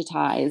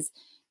gadgetize?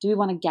 Do we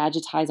want to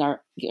gadgetize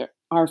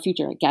our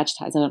future?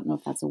 Gadgetize, I don't know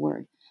if that's a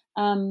word,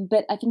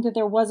 but I think that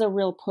there was a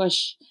real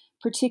push,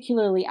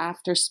 particularly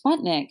after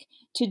Sputnik,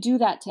 to do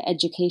that to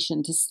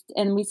education.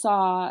 And we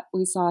saw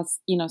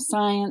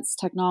science,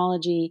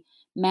 technology,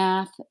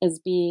 math as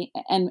being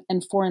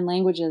and foreign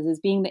languages as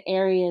being the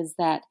areas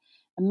that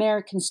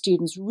American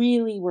students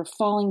really were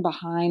falling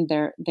behind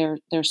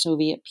their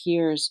Soviet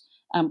peers.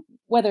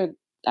 Whether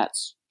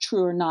that's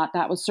true or not,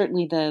 that was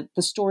certainly the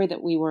story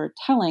that we were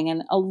telling,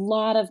 and a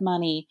lot of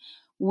money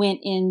went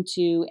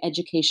into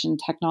education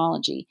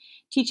technology,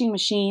 teaching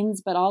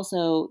machines, but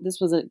also this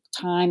was a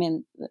time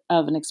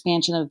of an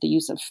expansion of the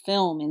use of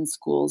film in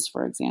schools,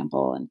 for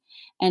example,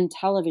 and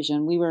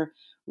television. We were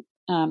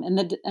and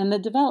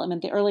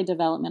the early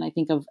development, I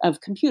think,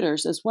 of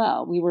computers as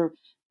well. We were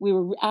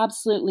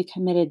absolutely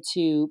committed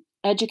to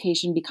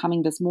education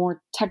becoming this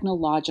more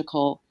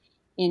technological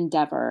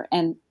endeavor,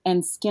 and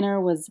Skinner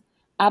was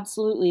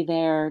absolutely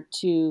there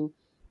to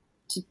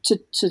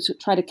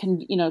try to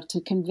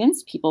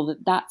convince people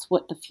that that's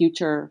what the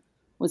future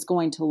was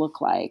going to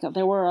look like.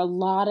 There were a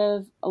lot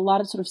of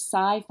sort of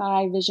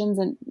sci-fi visions,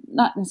 and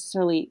not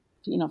necessarily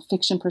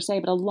fiction per se,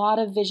 but a lot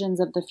of visions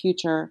of the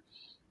future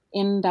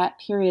in that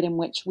period in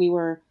which we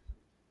were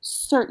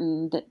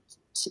certain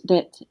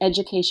that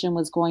education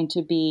was going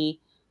to be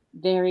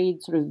very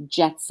sort of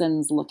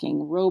Jetsons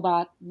looking,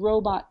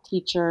 robot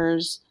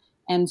teachers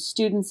and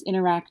students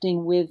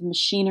interacting with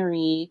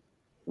machinery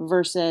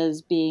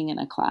versus being in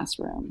a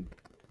classroom.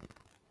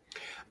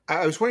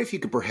 I was wondering if you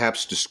could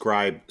perhaps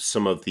describe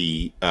some of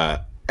the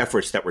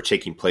efforts that were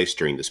taking place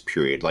during this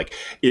period. Like,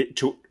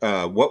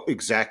 what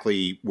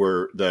exactly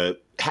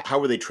how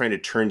were they trying to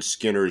turn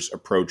Skinner's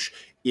approach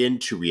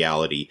into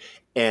reality?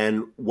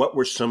 And what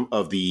were some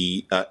of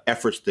the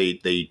efforts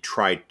they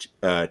tried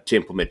to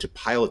implement to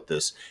pilot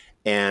this?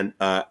 And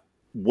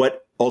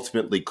what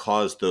ultimately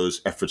caused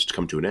those efforts to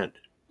come to an end?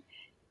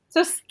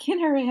 So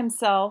Skinner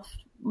himself,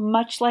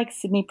 much like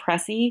Sidney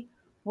Pressey,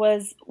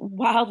 was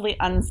wildly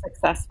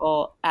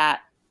unsuccessful at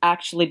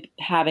actually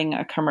having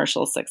a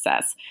commercial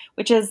success,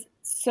 which is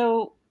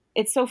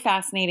it's so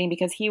fascinating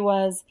because he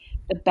was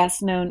the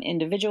best known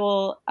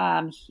individual,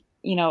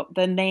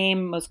 the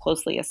name most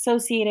closely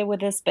associated with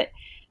this, but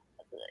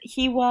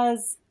he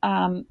was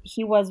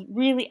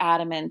really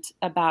adamant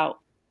about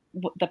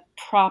the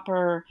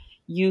proper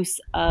use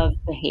of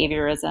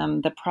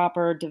behaviorism, the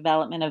proper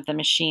development of the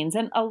machines,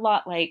 and a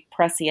lot like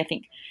Pressey, I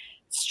think,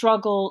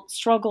 struggled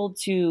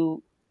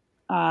to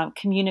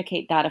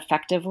communicate that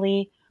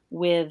effectively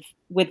with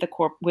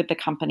the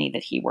company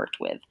that he worked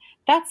with.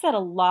 That said, a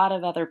lot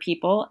of other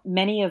people,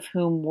 many of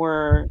whom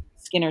were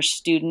Skinner's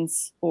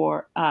students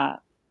or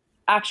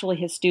actually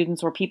his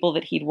students or people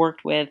that he'd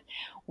worked with,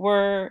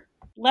 were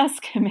less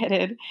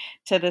committed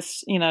to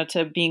this,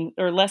 to being,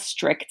 or less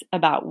strict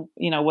about,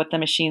 what the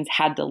machines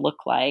had to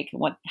look like,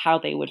 how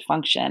they would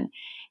function.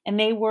 And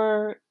they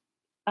were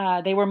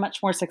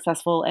much more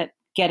successful at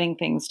getting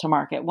things to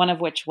market, one of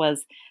which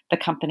was the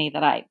company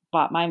that I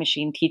bought my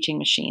machine, Teaching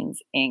Machines,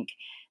 Inc.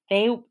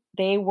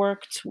 They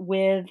worked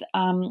with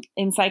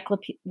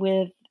encyclopedia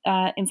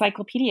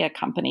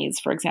companies,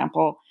 for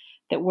example,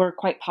 that were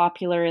quite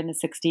popular in the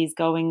 60s,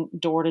 going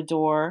door to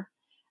door,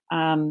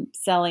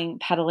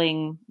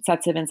 peddling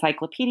sets of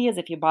encyclopedias.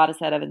 If you bought a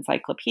set of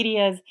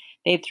encyclopedias,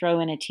 they'd throw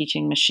in a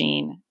teaching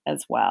machine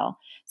as well.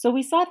 So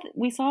we saw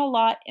a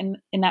lot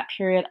in that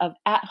period of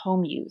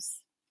at-home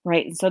use,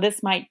 right? And so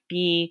this might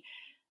be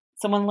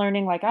someone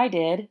learning like I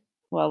did,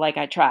 like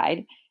I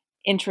tried,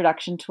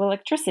 introduction to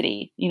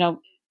electricity.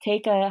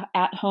 Take a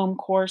at-home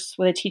course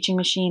with a teaching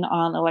machine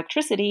on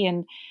electricity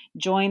and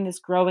join this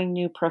growing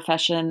new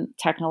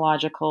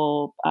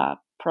technological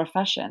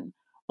profession.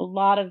 a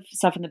lot of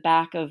stuff in the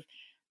back of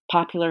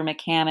Popular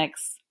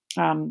Mechanics,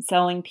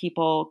 selling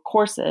people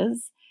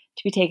courses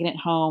to be taken at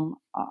home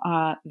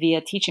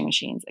via teaching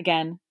machines.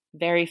 Again,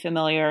 very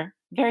familiar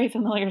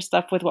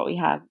stuff with what we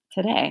have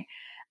today.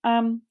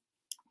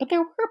 But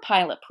there were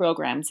pilot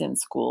programs in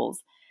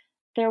schools.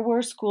 There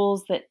were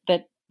schools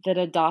that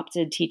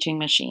adopted teaching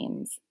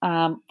machines.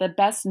 The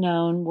best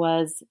known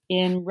was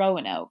in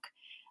Roanoke,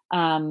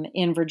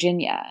 in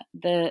Virginia.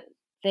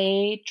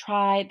 They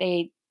tried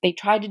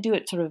to do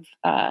it sort of.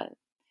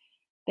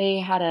 They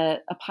had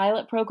a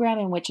pilot program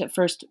in which at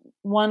first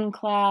one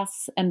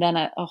class and then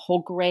a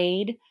whole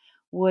grade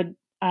would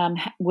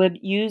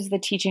use the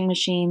teaching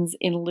machines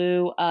in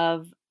lieu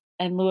of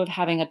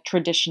having a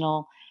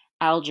traditional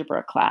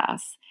algebra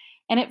class.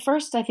 And at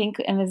first, I think,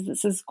 and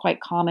this is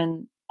quite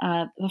common,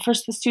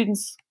 the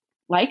students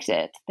liked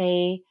it.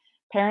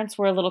 Parents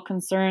were a little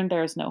concerned.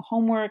 There was no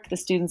homework. The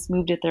students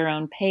moved at their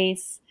own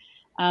pace.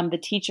 The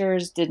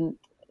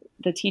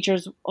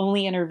teachers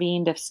only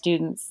intervened if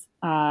students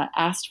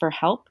asked for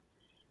help.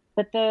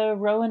 But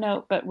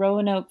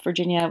Roanoke,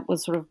 Virginia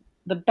was sort of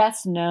the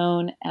best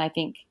known. And I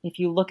think if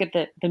you look at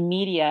the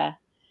media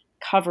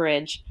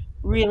coverage,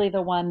 really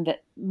the one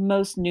that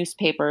most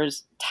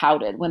newspapers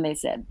touted when they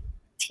said,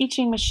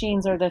 teaching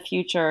machines are the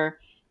future.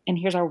 And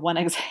here's our one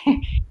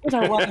example.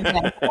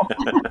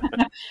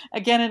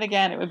 Again and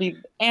again, it would be,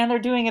 and they're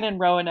doing it in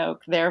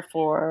Roanoke,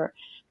 therefore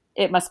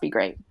it must be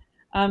great.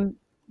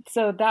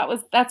 So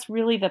that's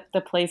really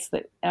the place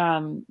that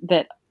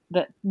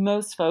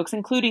most folks,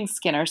 including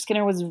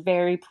Skinner was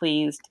very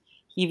pleased.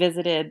 He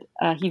visited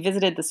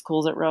the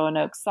schools at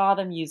Roanoke, saw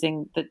them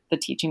using the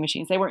teaching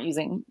machines. They weren't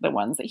using the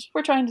ones that he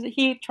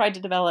tried to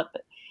develop,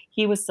 but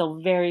he was still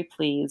very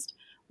pleased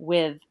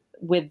with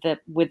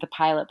the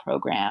pilot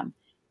program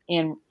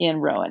in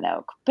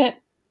Roanoke. But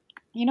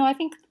I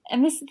think,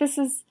 and this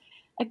is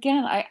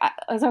again, I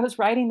as I was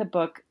writing the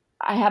book,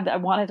 I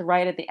wanted to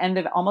write at the end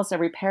of almost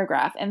every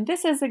paragraph, and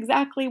this is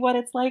exactly what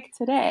it's like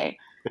today.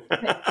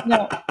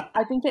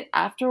 I think that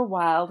after a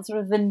while, sort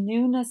of the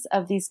newness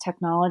of these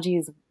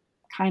technologies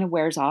kind of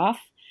wears off.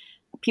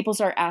 People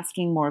start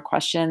asking more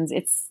questions.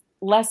 It's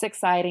less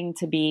exciting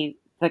to be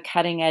the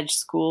cutting edge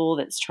school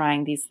that's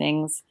trying these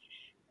things.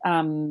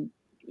 I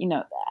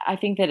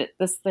think that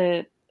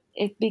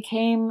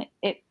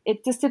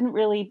it just didn't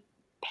really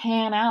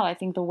pan out, I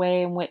think, the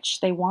way in which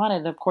they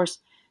wanted. Of course,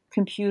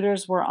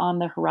 computers were on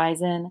the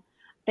horizon.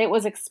 It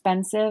was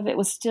expensive. It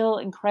was still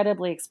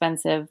incredibly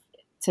expensive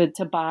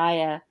to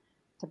buy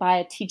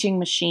a teaching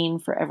machine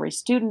for every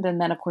student. And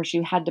then, of course,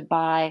 you had to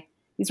buy,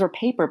 these were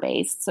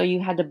paper-based, so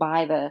you had to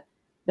buy the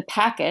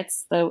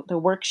packets, the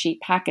worksheet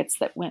packets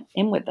that went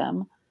in with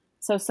them.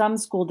 So some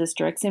school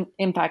districts,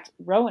 in fact,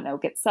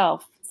 Roanoke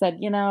itself, said,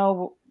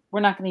 we're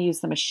not going to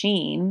use the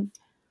machine.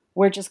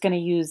 We're just going to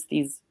use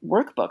these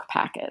workbook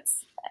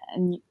packets.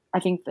 And I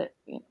think that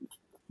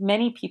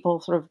many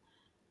people sort of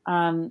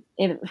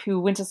who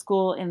went to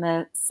school in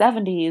the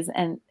 70s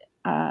and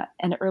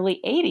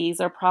early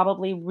 80s are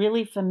probably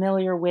really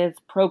familiar with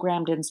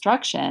programmed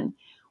instruction.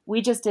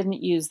 We just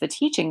didn't use the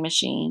teaching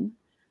machine,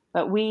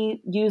 but we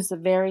used the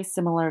very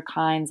similar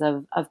kinds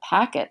of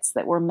packets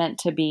that were meant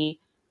to be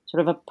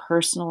sort of a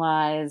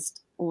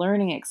personalized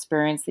learning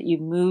experience that you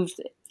moved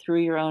at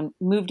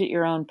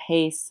your own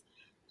pace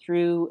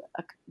through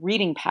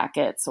reading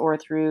packets or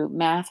through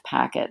math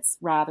packets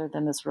rather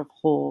than this sort of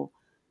whole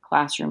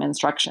classroom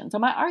instruction. So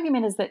my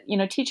argument is that,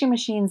 teaching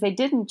machines, they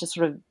didn't just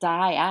sort of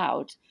die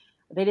out.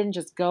 They didn't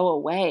just go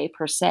away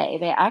per se.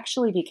 They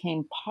actually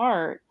became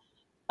part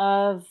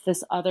of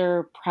this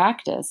other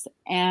practice.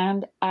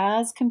 And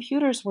as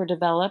computers were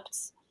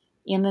developed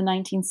in the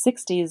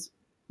 1960s,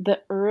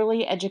 the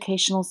early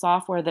educational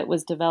software that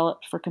was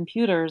developed for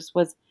computers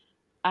was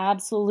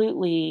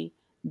absolutely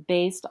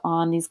based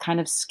on these kind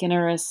of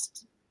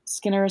Skinnerist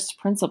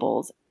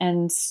principles.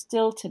 And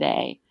still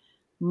today,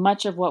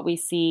 much of what we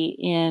see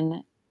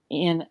in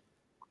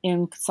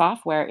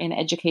software, in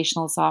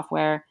educational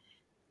software,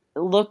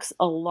 looks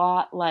a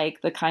lot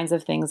like the kinds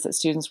of things that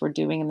students were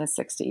doing in the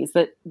 60s.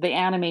 That the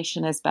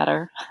animation is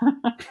better.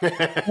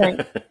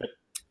 Right.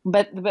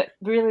 But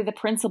really the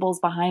principles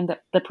behind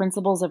the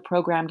principles of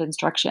programmed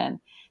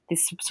instruction,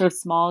 these sort of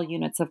small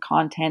units of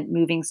content,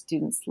 moving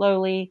students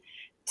slowly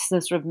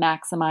to sort of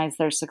maximize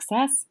their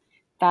success,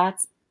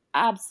 that's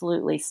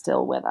absolutely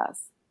still with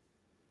us.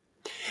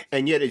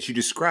 And yet, as you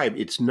describe,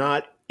 it's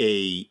not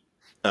a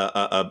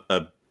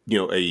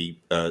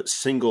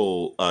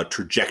single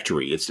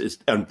trajectory.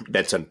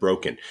 That's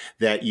unbroken.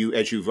 That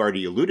as you've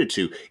already alluded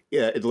to,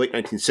 in the late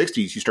 1960s,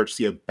 you start to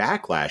see a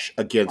backlash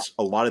against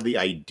a lot of the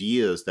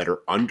ideas that are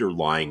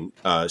underlying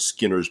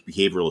Skinner's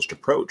behavioralist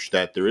approach.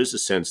 That there is a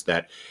sense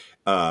that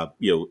the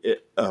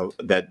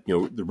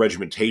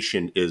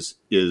regimentation is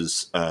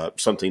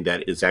something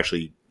that is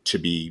actually to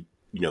be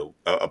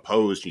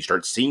opposed. And you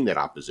start seeing that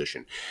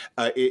opposition.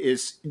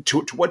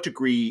 To what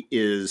degree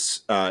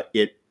is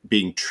it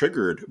being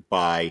triggered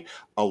by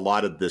a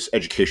lot of this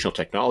educational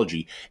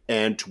technology,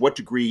 and to what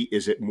degree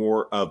is it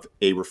more of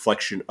a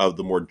reflection of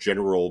the more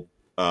general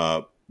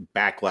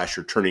backlash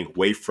or turning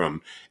away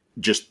from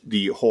just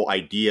the whole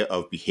idea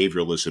of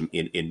behavioralism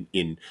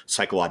in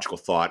psychological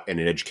thought and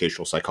in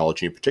educational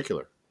psychology in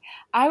particular?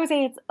 I would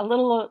say it's a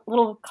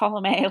little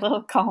column A, a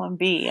little column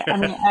B. I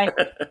mean,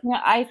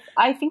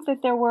 I think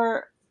that there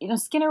were,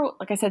 Skinner,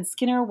 like I said,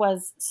 Skinner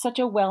was such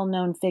a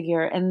well-known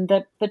figure, and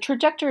the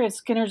trajectory of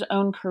Skinner's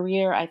own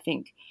career, I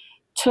think,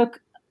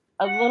 took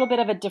a little bit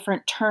of a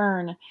different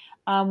turn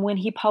when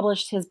he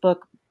published his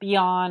book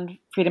Beyond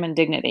Freedom and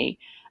Dignity,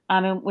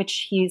 in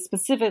which he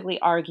specifically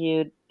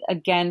argued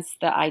against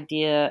the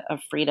idea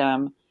of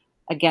freedom,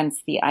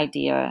 against the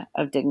idea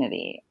of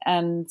dignity.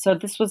 And so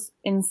this was,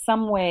 in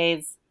some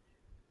ways,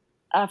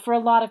 for a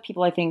lot of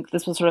people, I think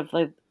this was sort of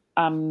like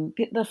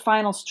the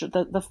final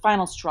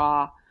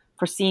straw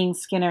for seeing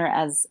Skinner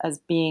as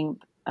being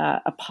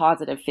a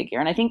positive figure.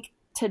 And I think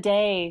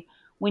today,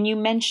 when you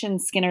mention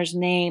Skinner's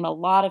name, a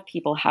lot of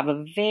people have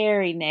a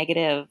very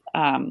negative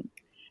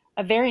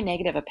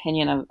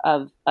opinion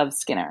of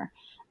Skinner,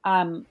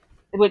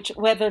 which,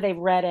 whether they've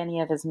read any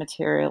of his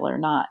material or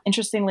not.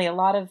 Interestingly, a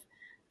lot of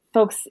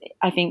folks,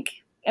 I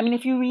think,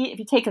 if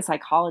you take a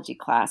psychology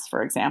class,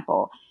 for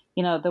example,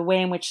 the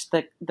way in which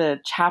the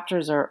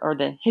chapters or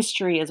the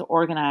history is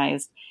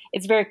organized,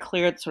 it's very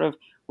clear that sort of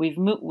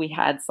we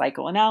had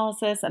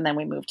psychoanalysis, and then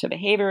we moved to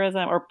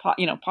behaviorism, or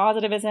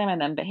positivism,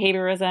 and then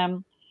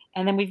behaviorism,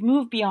 and then we've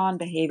moved beyond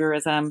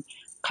behaviorism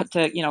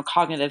to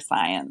cognitive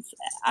science.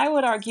 I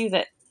would argue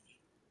that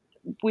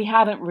we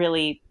haven't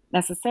really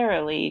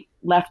necessarily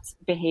left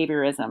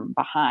behaviorism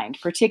behind,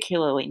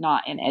 particularly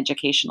not in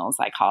educational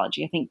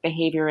psychology. I think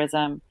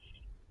behaviorism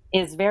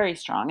is very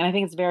strong, and I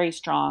think it's very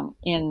strong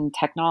in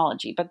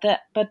technology. But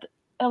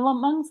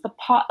amongst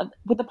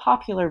with the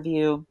popular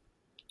view,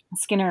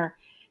 Skinner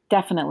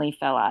definitely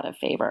fell out of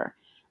favor.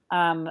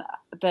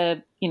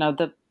 The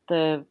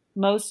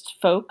most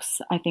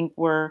folks, I think,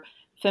 were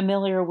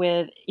familiar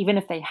with, even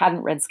if they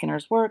hadn't read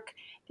Skinner's work,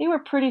 they were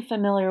pretty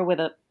familiar with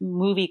a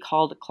movie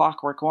called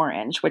Clockwork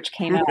Orange, which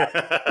came out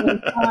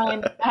in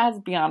time as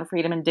Beyond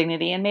Freedom and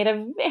Dignity, and made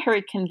a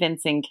very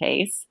convincing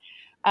case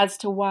as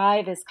to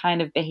why this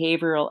kind of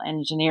behavioral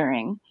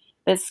engineering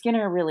that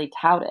Skinner really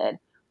touted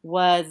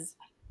was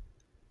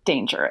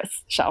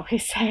dangerous, shall we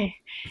say.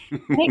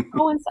 And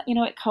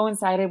it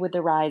coincided with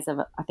the rise of,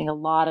 I think, a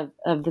lot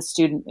of the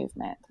student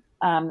movement,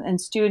 and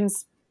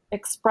students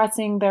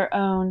expressing their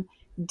own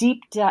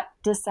deep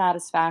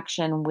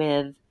dissatisfaction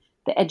with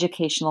the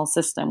educational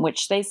system,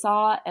 which they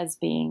saw as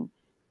being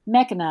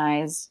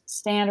mechanized,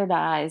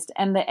 standardized,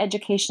 and the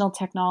educational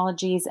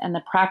technologies and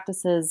the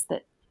practices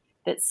that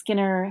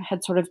Skinner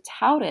had sort of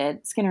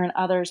touted, Skinner and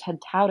others had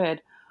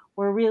touted,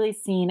 were really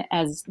seen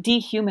as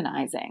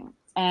dehumanizing.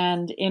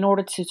 And in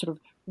order to sort of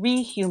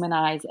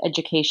rehumanize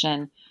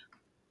education,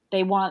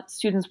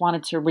 students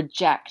wanted to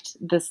reject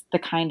the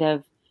kind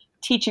of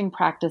teaching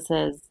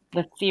practices,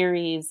 the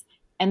theories,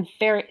 and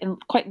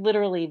quite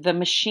literally the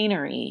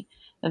machinery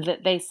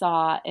that they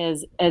saw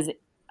as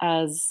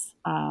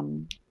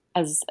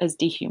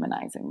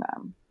dehumanizing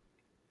them.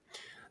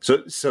 So a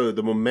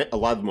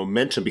lot of the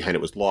momentum behind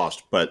it was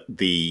lost, but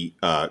the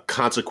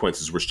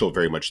consequences were still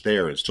very much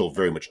there and still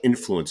very much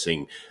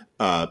influencing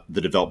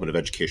the development of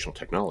educational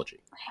technology.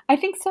 I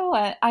think so.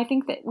 I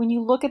think that when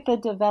you look at the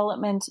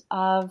development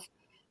of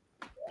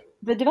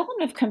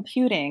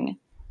computing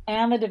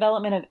and the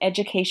development of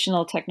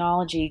educational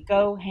technology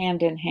go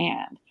hand in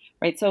hand,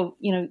 right? So,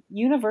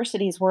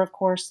 universities were, of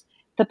course,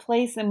 the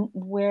place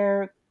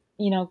where,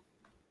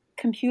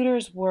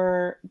 computers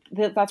were,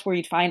 that's where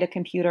you'd find a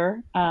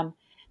computer.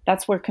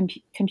 That's where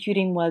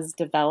computing was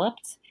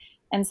developed.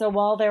 And so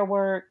while there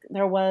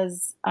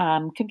was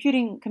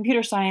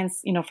computer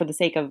science, for the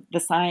sake of the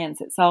science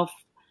itself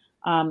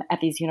at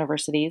these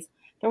universities,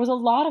 there was a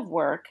lot of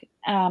work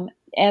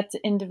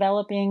in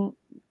developing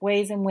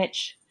ways in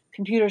which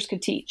computers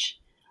could teach.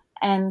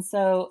 And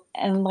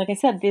like I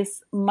said,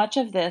 much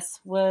of this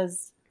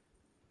was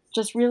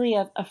just really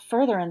a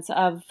furtherance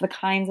of the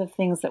kinds of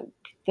things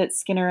that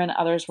Skinner and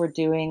others were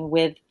doing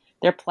with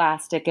their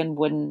plastic and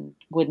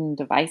wooden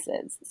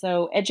devices.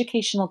 So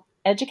educational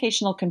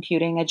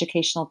computing,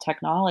 educational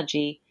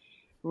technology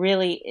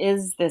really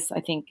is this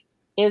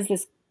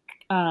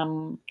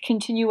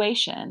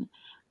continuation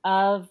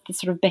of the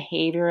sort of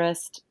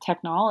behaviorist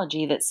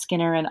technology that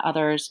Skinner and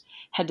others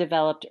had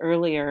developed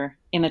earlier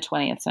in the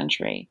 20th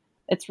century.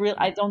 It's real.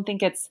 I don't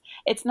think it's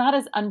not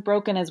as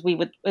unbroken as we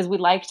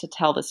like to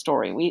tell the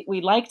story. We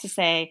like to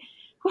say,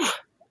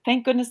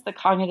 thank goodness the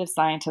cognitive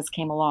scientists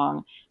came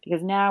along,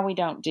 because now we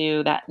don't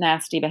do that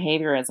nasty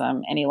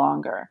behaviorism any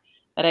longer.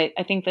 But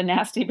I think the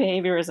nasty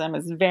behaviorism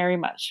is very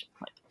much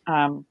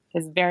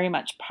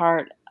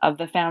part of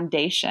the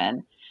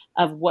foundation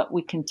of what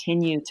we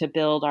continue to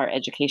build our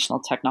educational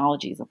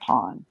technologies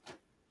upon.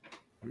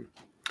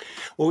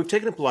 Well, we've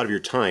taken up a lot of your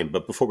time,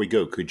 but before we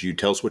go, could you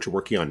tell us what you're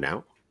working on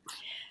now?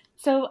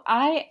 So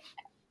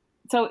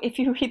if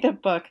you read the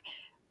book,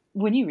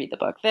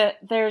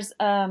 there's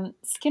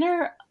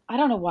Skinner. I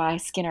don't know why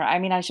Skinner. I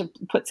mean, I should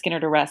put Skinner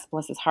to rest,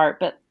 bless his heart.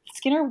 But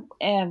Skinner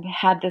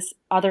had this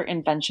other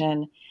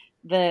invention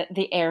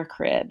the air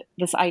crib,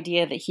 this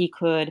idea that he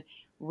could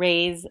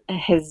raise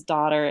his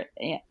daughter,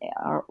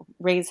 or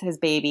raise his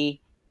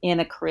baby in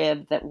a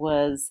crib that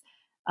was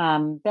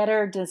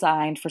better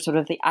designed for sort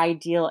of the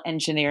ideal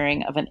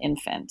engineering of an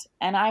infant.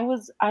 And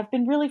I've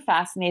been really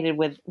fascinated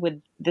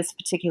with this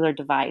particular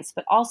device,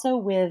 but also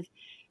with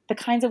the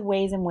kinds of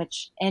ways in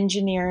which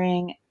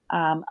engineering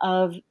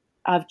of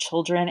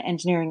children,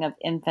 engineering of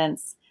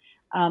infants,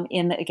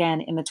 in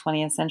the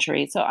 20th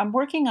century. So I'm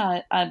working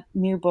on a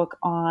new book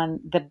on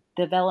the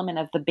development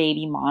of the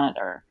baby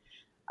monitor,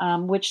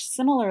 which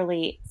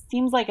similarly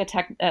seems like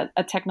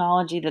a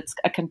technology that's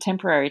a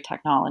contemporary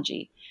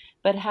technology,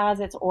 but has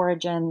its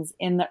origins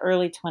in the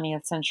early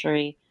 20th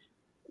century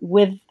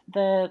with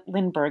the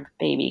Lindbergh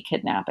baby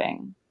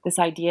kidnapping. This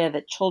idea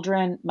that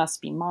children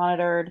must be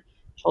monitored,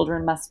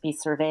 children must be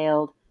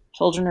surveilled,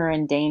 children are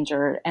in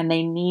danger, and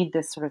they need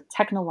this sort of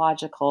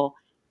technological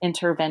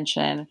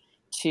intervention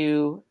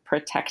to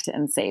protect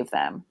and save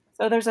them.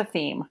 So there's a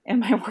theme in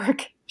my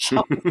work.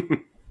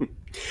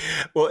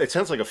 Well, it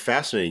sounds like a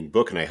fascinating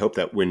book, and I hope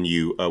that when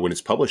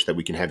it's published, that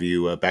we can have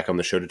you back on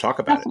the show to talk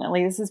about it.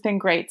 Definitely. This has been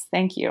great.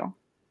 Thank you.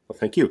 Well,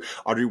 thank you.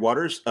 Audrey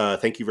Waters,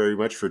 thank you very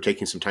much for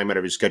taking some time out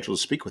of your schedule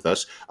to speak with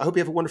us. I hope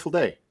you have a wonderful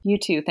day. You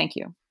too. Thank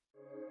you.